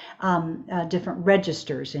different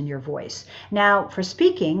registers in your voice. Now, for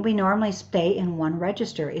speaking, we normally stay in one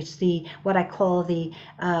register. It's what I call the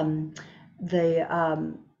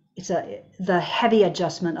heavy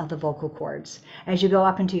adjustment of the vocal cords. As you go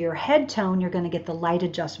up into your head tone, you're going to get the light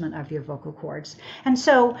adjustment of your vocal cords. And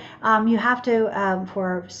so you have to,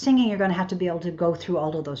 for singing, you're going to have to be able to go through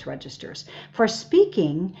all of those registers. For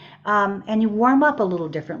speaking, and you warm up a little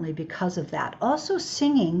differently because of that. Also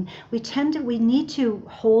singing, we need to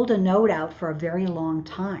hold a note out for a very long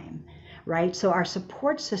time, right? So our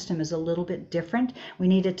support system is a little bit different. We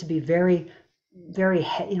need it to be very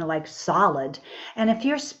like solid. And if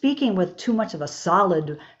you're speaking with too much of a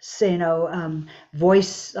solid,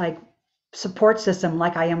 voice like support system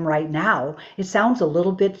like I am right now, it sounds a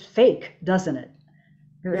little bit fake, doesn't it?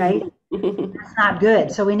 Right? That's not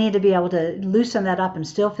good. So we need to be able to loosen that up and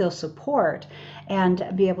still feel support and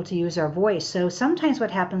be able to use our voice. So sometimes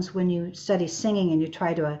what happens when you study singing and you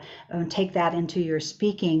try to take that into your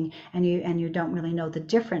speaking and you don't really know the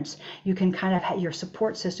difference, you can kind of your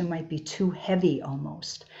support system might be too heavy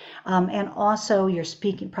almost. And also you're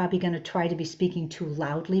probably going to try to be speaking too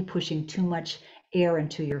loudly, pushing too much air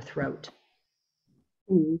into your throat.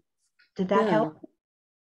 Did that help?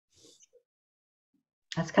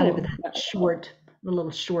 That's kind of a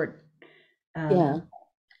little short.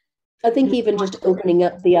 I think even just opening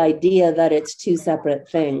up the idea that it's two separate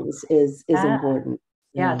things is important.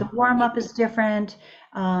 Yeah, the warm up is different.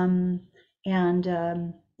 I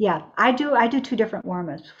do two different warm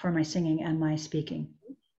ups for my singing and my speaking.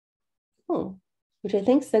 Oh, which I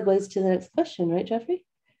think segues to the next question, right, Jeffrey?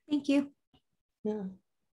 Thank you. Yeah,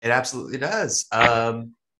 it absolutely does.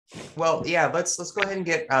 Well, yeah, let's go ahead and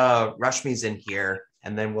get Rashmi's in here,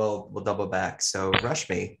 and then we'll double back. So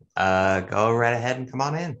Rashmi, go right ahead and come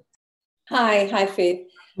on in. Hi, Faith.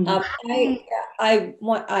 One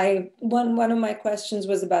of my questions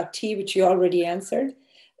was about tea, which you already answered,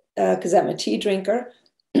 because I'm a tea drinker.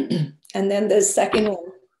 And then the second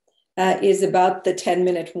one is about the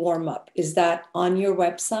 10-minute warm up. Is that on your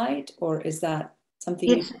website, or is that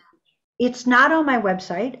something? It's not on my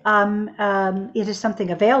website. It is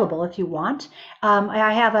something available if you want.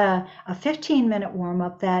 I have a 15-minute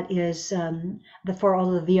warm-up that is for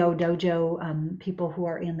all the V.O. Dojo people who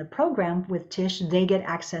are in the program with Tish. They get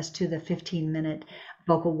access to the 15-minute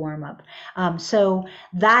vocal warm-up. So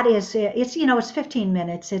that is, it's 15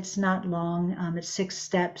 minutes. It's not long. It's 6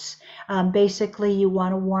 steps. Basically, you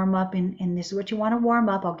want to warm up, and this is what you want to warm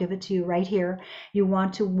up. I'll give it to you right here. You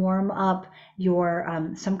want to warm up your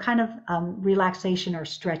some kind of relaxation or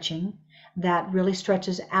stretching that really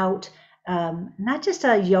stretches out not just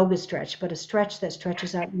a yoga stretch, but a stretch that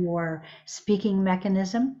stretches out your speaking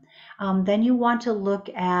mechanism. Then you want to look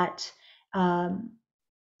at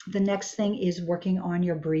the next thing is working on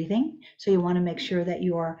your breathing. So you want to make sure that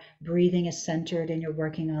your breathing is centered and you're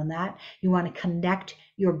working on that. You want to connect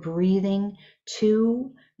your breathing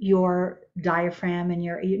to your diaphragm and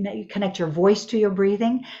you connect your voice to your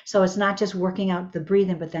breathing. So it's not just working out the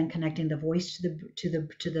breathing, but then connecting the voice to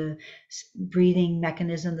the breathing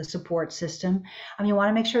mechanism, the support system. You want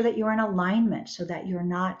to make sure that you're in alignment so that you're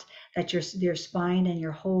not, that your spine and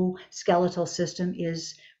your whole skeletal system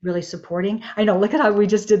is really supporting. I know, look at how we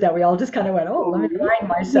just did that. We all just kind of went, oh, let me align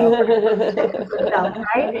myself.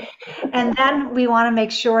 Right? And then we want to make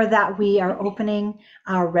sure that we are opening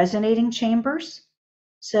our resonating chambers.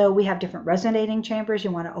 So we have different resonating chambers.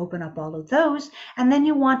 You want to open up all of those. And then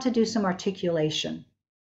you want to do some articulation.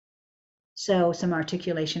 So some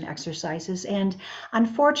articulation exercises. And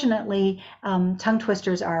unfortunately, tongue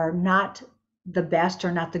twisters are not the best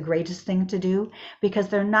or not the greatest thing to do because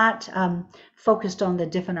they're not focused on the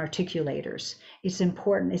different articulators. It's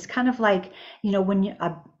important. It's kind of like, when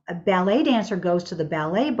a ballet dancer goes to the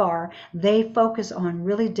ballet bar, they focus on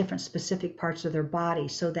really different specific parts of their body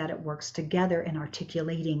so that it works together in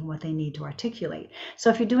articulating what they need to articulate. So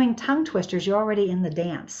if you're doing tongue twisters, you're already in the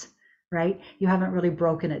dance, right? You haven't really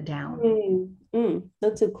broken it down.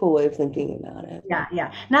 That's a cool way of thinking about it.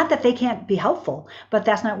 Yeah. Not that they can't be helpful, but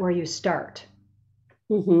that's not where you start.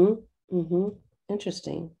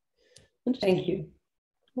 Interesting. Thank you.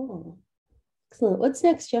 Oh, excellent. What's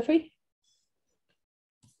next, Jeffrey?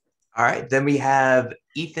 All right, then we have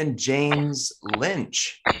Ethan James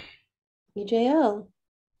Lynch. EJL,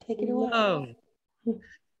 take it away.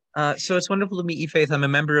 Hello. So it's wonderful to meet you, Faith. I'm a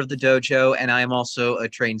member of the Dojo, and I'm also a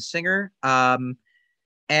trained singer.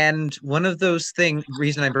 And one of those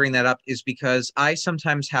reason I bring that up is because I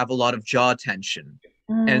sometimes have a lot of jaw tension.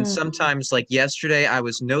 And sometimes, like yesterday, I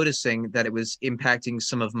was noticing that it was impacting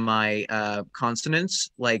some of my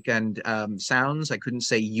consonants, and sounds. I couldn't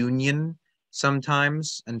say union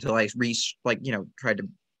sometimes until I tried to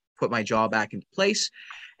put my jaw back into place.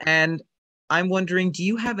 And I'm wondering, do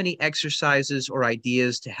you have any exercises or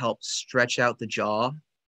ideas to help stretch out the jaw?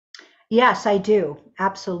 Yes, I do.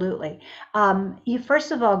 Absolutely. You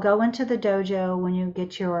first of all go into the dojo when you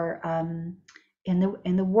get your in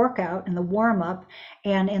the workout, in the warm up,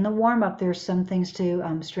 and in the warm up there's some things to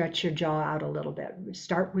stretch your jaw out a little bit.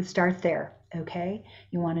 Start there. Okay,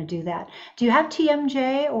 you want to do that. Do you have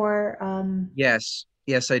TMJ or? Yes,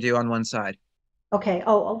 I do on one side. Okay.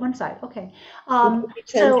 Oh, one side. Okay.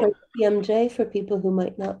 So TMJ for people who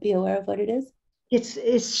might not be aware of what it is.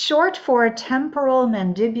 It's short for temporal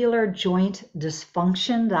mandibular joint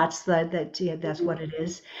dysfunction. That's that's what it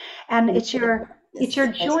is, and it's your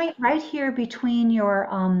joint right here between your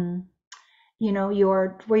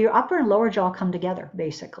where your upper and lower jaw come together,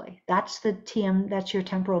 basically. That's that's your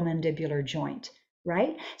temporal mandibular joint,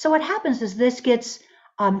 right? So what happens is this gets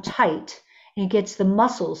tight. It gets, the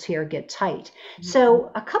muscles here get tight.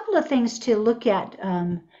 So a couple of things to look at.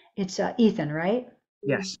 It's Ethan, right?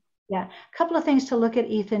 Yes. Yeah. A couple of things to look at,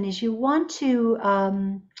 Ethan, is you want to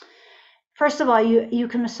first of all, you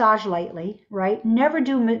can massage lightly, right? Never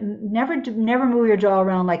move your jaw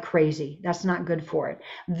around like crazy. That's not good for it.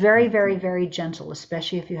 Very, very, very gentle,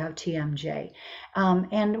 especially if you have TMJ.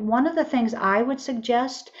 And one of the things I would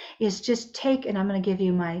suggest is just take, and I'm going to give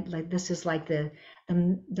you this is like the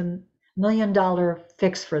 $1 million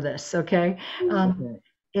fix for this. Okay.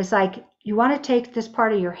 It's like, you want to take this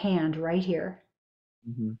part of your hand right here,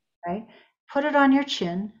 right? Put it on your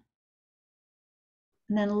chin.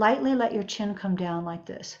 And then lightly let your chin come down like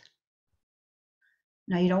this.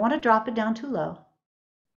 Now you don't want to drop it down too low.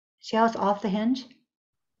 See how it's off the hinge?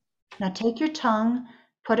 Now take your tongue,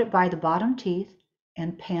 put it by the bottom teeth,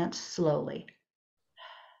 and pant slowly.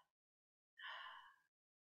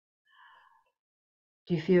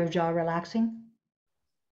 Do you feel your jaw relaxing?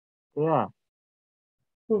 Yeah.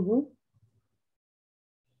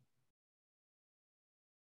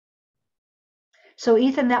 So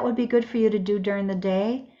Ethan, that would be good for you to do during the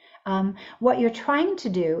day. What you're trying to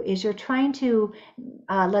do is you're trying to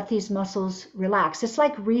let these muscles relax. It's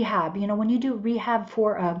like rehab. When you do rehab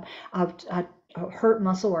for a hurt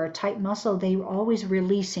muscle or a tight muscle, they're always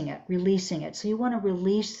releasing it. So you want to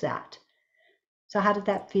release that. So how did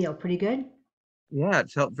that feel? Pretty good? Yeah,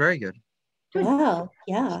 it felt very good. Wow.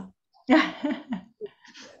 Yeah.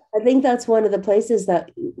 I think that's one of the places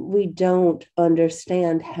that we don't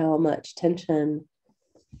understand how much tension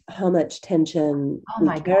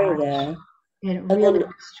we carry there. It really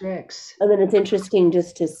restricts. And then it's interesting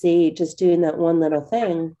just to see, just doing that one little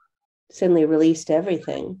thing suddenly released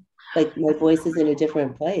everything. like my voice is in a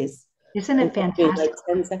different place. Isn't it fantastic? Like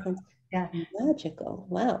 10 seconds. Yeah. Magical.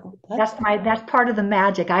 Wow. That's part of the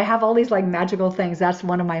magic. I have all these like magical things. That's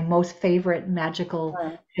one of my most favorite magical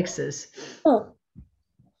fixes. Oh.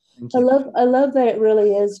 I love that it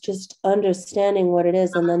really is just understanding what it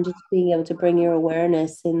is and then just being able to bring your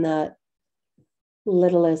awareness in that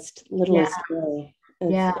littlest way.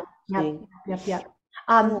 Yep.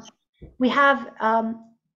 We have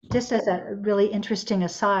just as a really interesting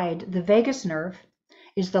aside, the vagus nerve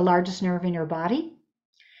is the largest nerve in your body.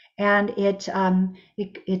 And it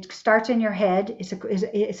starts in your head.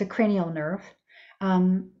 It's a cranial nerve.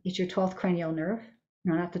 It's your 12th cranial nerve.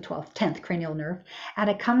 No, not the 12th, 10th cranial nerve. And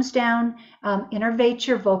it comes down, innervates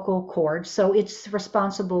your vocal cords. So it's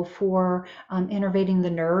responsible for innervating the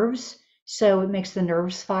nerves. So it makes the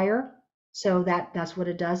nerves fire. So that's what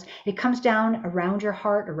it does. It comes down around your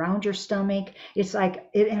heart, around your stomach. It's like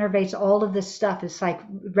it innervates all of this stuff. It's like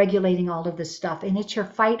regulating all of this stuff. And it's your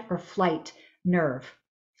fight or flight nerve.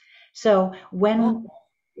 So when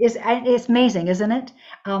it's amazing, isn't it?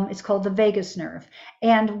 It's called the vagus nerve.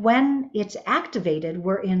 And when it's activated,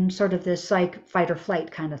 we're in sort of this like fight or flight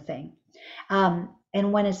kind of thing. And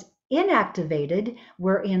when it's inactivated,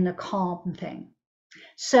 we're in the calm thing.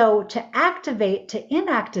 So to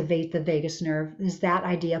inactivate the vagus nerve is that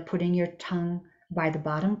idea, putting your tongue by the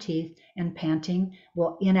bottom teeth and panting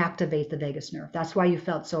will inactivate the vagus nerve. That's why you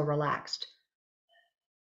felt so relaxed.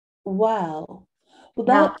 Wow.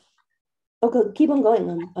 Well, okay, keep on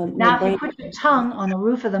going. Now, if you put your tongue on the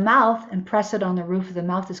roof of the mouth and press it on the roof of the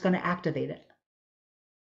mouth, it's going to activate it.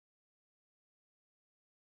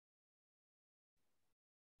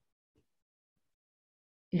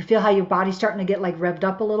 You feel how your body's starting to get like revved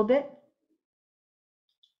up a little bit?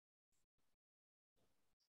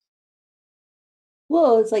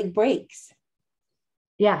 Well, it's like brakes.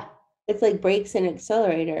 Yeah. It's like brakes and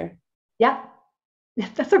accelerator. Yep.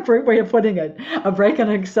 That's a great way of putting it. A brake and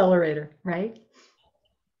an accelerator, right?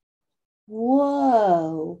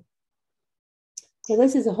 Whoa. So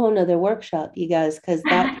this is a whole nother workshop, you guys, because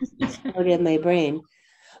that just exploded in my brain.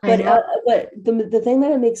 But the thing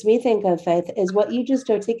that it makes me think of, Faith, is what you just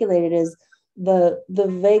articulated is the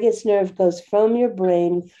vagus nerve goes from your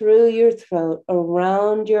brain, through your throat,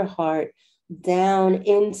 around your heart, down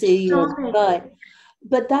into your gut.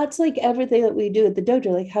 But that's like everything that we do at the dojo.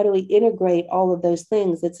 Like, how do we integrate all of those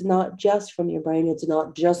things? It's not just from your brain. It's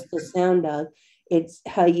not just the sound of. It's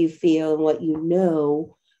how you feel and what you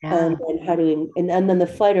know, and how to and then the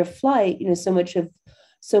fight or flight. You know, so much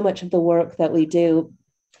of the work that we do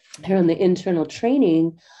here in the internal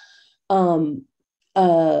training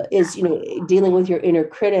is, you know, dealing with your inner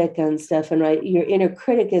critic and stuff. And right, your inner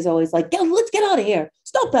critic is always like, let's get out of here.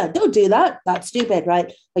 Stop that. Don't do that. That's stupid,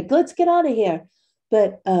 right? Like, let's get out of here.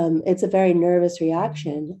 But it's a very nervous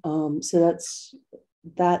reaction. So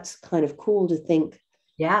that's kind of cool to think.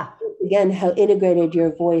 Yeah. Again, how integrated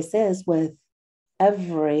your voice is with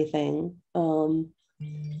everything. I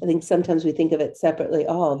think sometimes we think of it separately.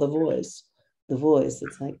 Oh, the voice.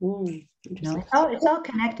 It's like, no, it's all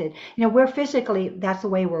connected. You know, we're physically, that's the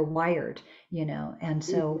way we're wired, you know. And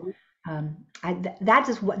so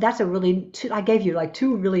that's a really, I gave you like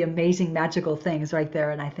two really amazing magical things right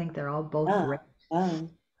there. And I think they're all both great. Wow.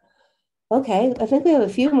 Okay, I think we have a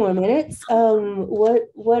few more minutes.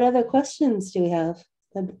 What other questions do we have?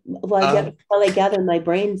 While I gather my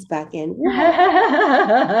brains back in.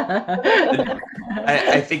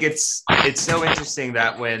 I think it's so interesting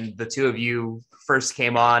that when the two of you first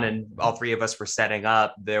came on and all three of us were setting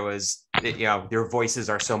up, there was, you know, your voices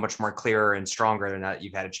are so much more clearer and stronger than that.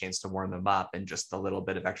 You've had a chance to warm them up and just the little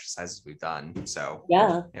bit of exercises we've done. So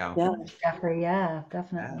definitely.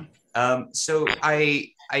 So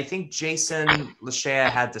I think Jason Lachey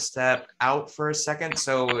had to step out for a second.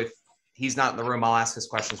 So if he's not in the room, I'll ask his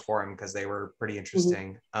questions for him because they were pretty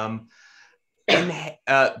interesting.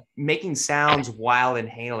 Making sounds while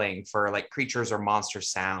inhaling for like creatures or monster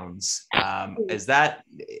sounds, is that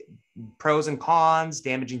pros and cons,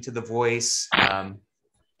 damaging to the voice? I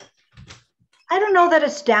don't know that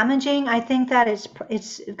it's damaging. I think that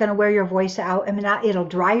it's going to wear your voice out. I mean, it'll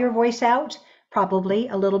dry your voice out probably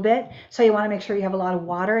a little bit. So you want to make sure you have a lot of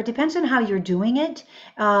water. It depends on how you're doing it.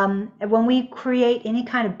 When we create any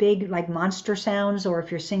kind of big like monster sounds, or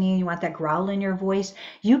if you're singing, you want that growl in your voice,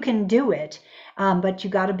 you can do it. But you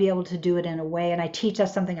got to be able to do it in a way. And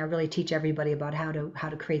that's something I really teach everybody about, how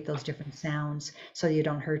to create those different sounds so you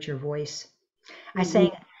don't hurt your voice. I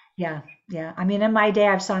sang, yeah. I mean, in my day,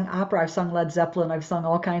 I've sung opera, I've sung Led Zeppelin, I've sung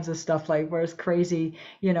all kinds of stuff like where it's crazy,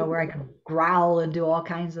 you know, where I can growl and do all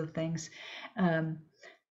kinds of things.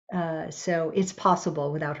 So it's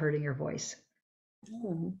possible without hurting your voice.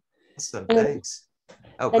 Awesome. And Thanks.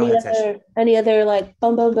 Oh, go ahead, Tish. Any other like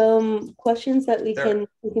boom, boom, boom questions that we can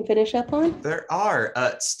finish up on? There are.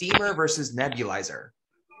 Steamer versus nebulizer.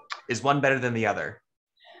 Is one better than the other?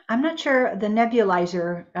 I'm not sure. The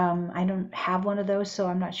nebulizer, I don't have one of those, so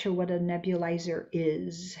I'm not sure what a nebulizer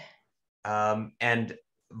is. And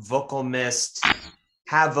vocal mist,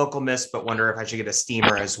 have vocal mist, but wonder if I should get a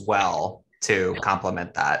steamer as well to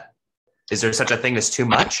complement that. Is there such a thing as too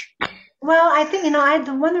much? Well, I think,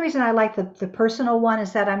 the one reason I like the personal one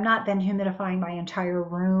is that I'm not then humidifying my entire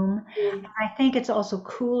room. Mm. I think it's also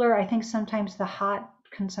cooler. I think sometimes the hot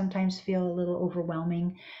can sometimes feel a little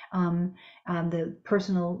overwhelming. The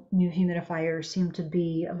personal new humidifiers seem to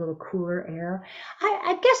be a little cooler air.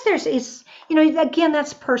 I guess again,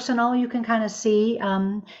 that's personal. You can kind of see,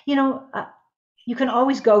 you can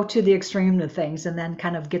always go to the extreme of things and then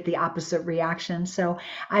kind of get the opposite reaction. So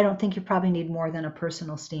I don't think you probably need more than a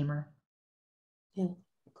personal steamer. Yeah,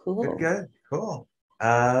 cool. Good. Cool.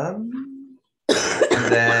 And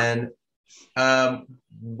then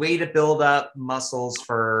way to build up muscles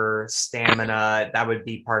for stamina. That would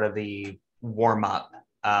be part of the warm up.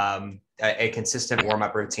 A consistent warm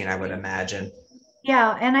up routine, I would imagine.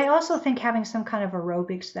 Yeah, and I also think having some kind of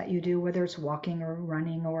aerobics that you do, whether it's walking or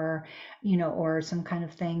running or some kind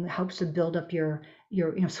of thing, helps to build up your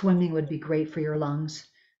swimming would be great for your lungs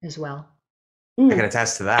as well. I can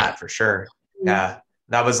attest to that for sure. Yeah,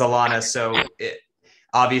 that was Alana. So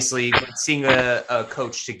obviously seeing a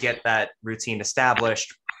coach to get that routine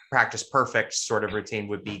established, practice perfect sort of routine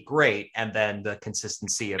would be great. And then the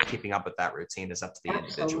consistency of keeping up with that routine is up to the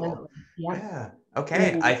individual. Yeah.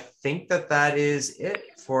 Okay. I think that is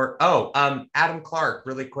it for, Adam Clark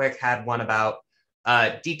really quick had one about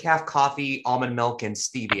decaf coffee, almond milk, and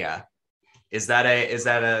stevia. Is that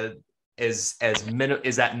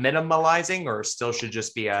minimalizing, or still should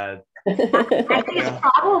just be a I think it's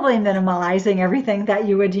probably minimalizing everything that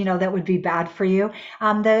you would, that would be bad for you.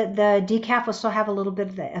 The decaf will still have a little bit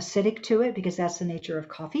of the acidic to it because that's the nature of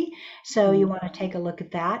coffee. So you want to take a look at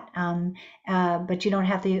that. But you don't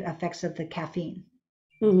have the effects of the caffeine.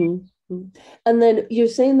 Mm-hmm. And then you're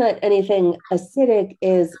saying that anything acidic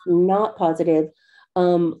is not positive,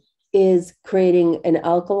 is creating an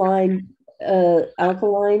alkaline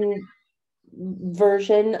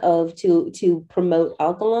version of to promote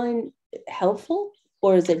alkaline helpful,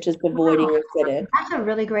 or is it just avoiding acidic? That's a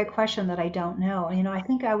really great question that I don't know. I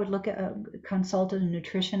think I would look at consult a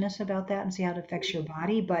nutritionist about that and see how it affects your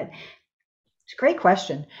body, but it's a great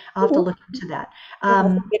question. I'll have to look into that.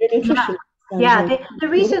 The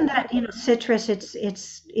reason that citrus,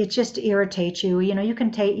 it just irritates you. You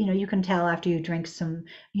can tell after you drink some,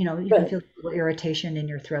 you can feel a little irritation in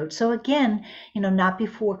your throat. So again, not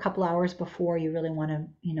before, a couple hours before, you really want to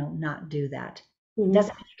not do that. Mm-hmm.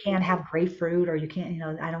 Doesn't mean you can't have grapefruit or you can't,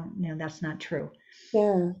 that's not true.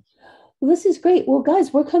 Yeah. Well, this is great. Well,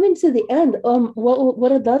 guys, we're coming to the end.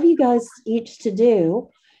 What I'd love you guys each to do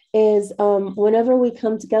is whenever we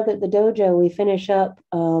come together at the dojo, we finish up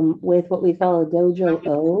with what we call a Dojo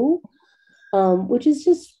O, which is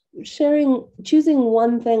just choosing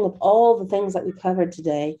one thing of all the things that we covered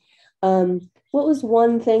today. What was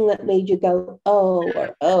one thing that made you go, oh,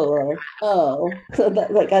 or oh, or oh? So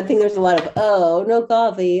I think there's a lot of, oh, no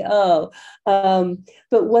coffee, oh.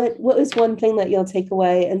 But what is one thing that you'll take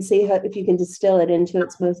away and see if you can distill it into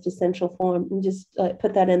its most essential form, and just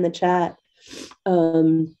put that in the chat.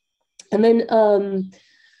 And then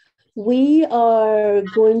we are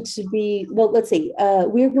going to be,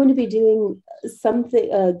 we're going to be doing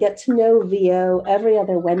something, Get to Know V.O every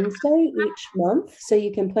other Wednesday each month. So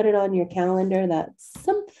you can put it on your calendar that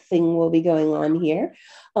something will be going on here.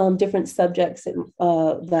 Different subjects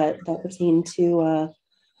that pertain to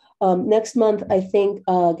next month. I think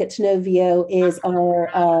Get to Know V.O is our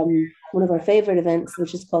one of our favorite events,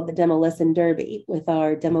 which is called the Demo Lesson Derby, with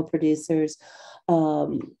our demo producers,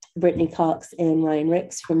 Brittany Cox and Ryan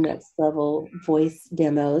Ricks from Next Level Voice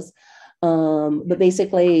Demos. But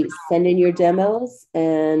basically send in your demos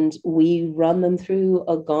and we run them through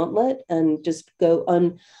a gauntlet and just go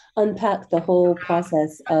unpack the whole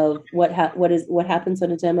process of what happens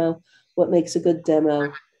on a demo, what makes a good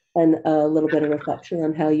demo, and a little bit of reflection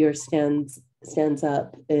on how yours stands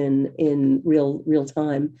up in real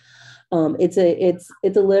time. It's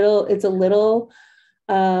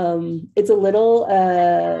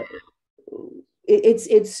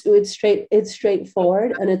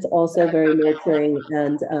straightforward, and it's also very nurturing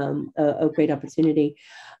and a great opportunity.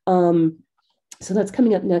 So that's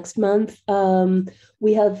coming up next month.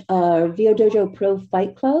 We have our V.O Dojo Pro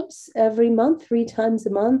Fight Clubs every month, 3 times a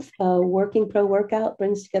month. Working Pro Workout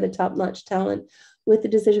brings together top-notch talent with the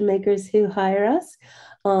decision makers who hire us.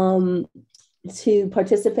 To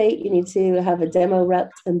participate, you need to have a demo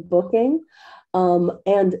rep and booking,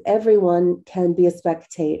 and everyone can be a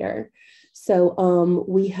spectator. So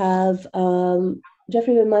we have,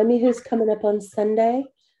 Jeffrey, remind me who's coming up on Sunday.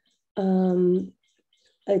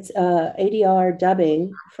 It's ADR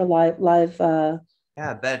dubbing for live.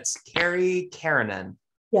 Yeah, that's Carrie Karanen.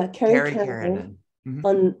 Yeah, Carrie Karanen.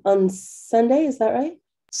 On Sunday, is that right?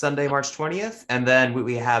 Sunday, March 20th. And then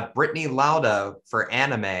we have Brittany Lauda for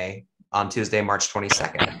anime on Tuesday, March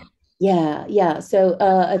 22nd. Yeah. So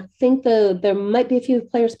I think there might be a few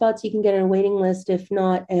player spots. You can get on a waiting list if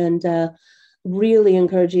not, and really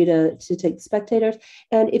encourage you to take spectators.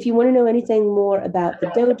 And if you want to know anything more about the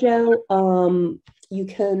dojo, you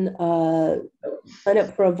can sign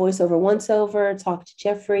up for a voiceover once-over, talk to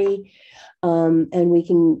Jeffrey, and we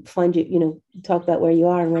can find you, talk about where you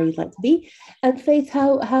are and where you'd like to be. And Faith,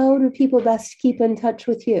 how do people best keep in touch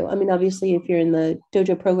with you? I mean, obviously, if you're in the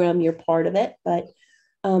dojo program, you're part of it, but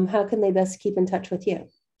how can they best keep in touch with you?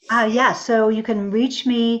 So you can reach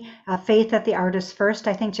me, Faith at the Artist First.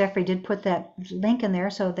 I think Jeffrey did put that link in there,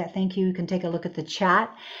 so that thank you. You can take a look at the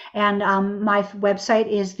chat. And my website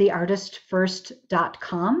is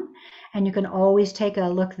theartistfirst.com. And you can always take a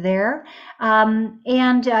look there, and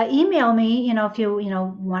email me. If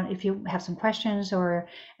you have some questions, or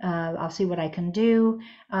I'll see what I can do,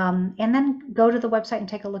 and then go to the website and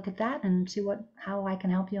take a look at that and see how I can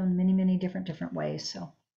help you in many different ways.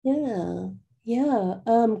 So yeah,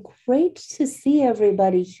 great to see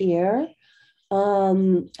everybody here.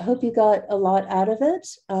 I hope you got a lot out of it,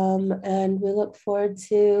 and we look forward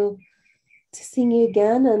to seeing you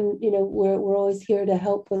again. And we're always here to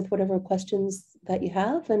help with whatever questions that you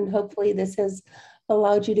have, and hopefully this has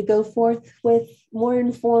allowed you to go forth with more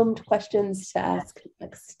informed questions to ask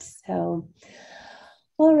next. So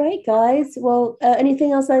all right, guys, well,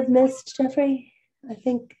 anything else I've missed, Jeffrey? I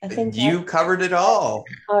think you covered it all.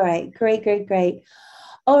 All right, great.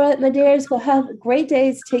 All right, my dears, well, have great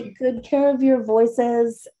days. Take good care of your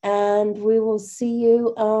voices, and we will see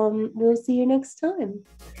you next time.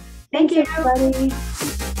 Thank you, everybody.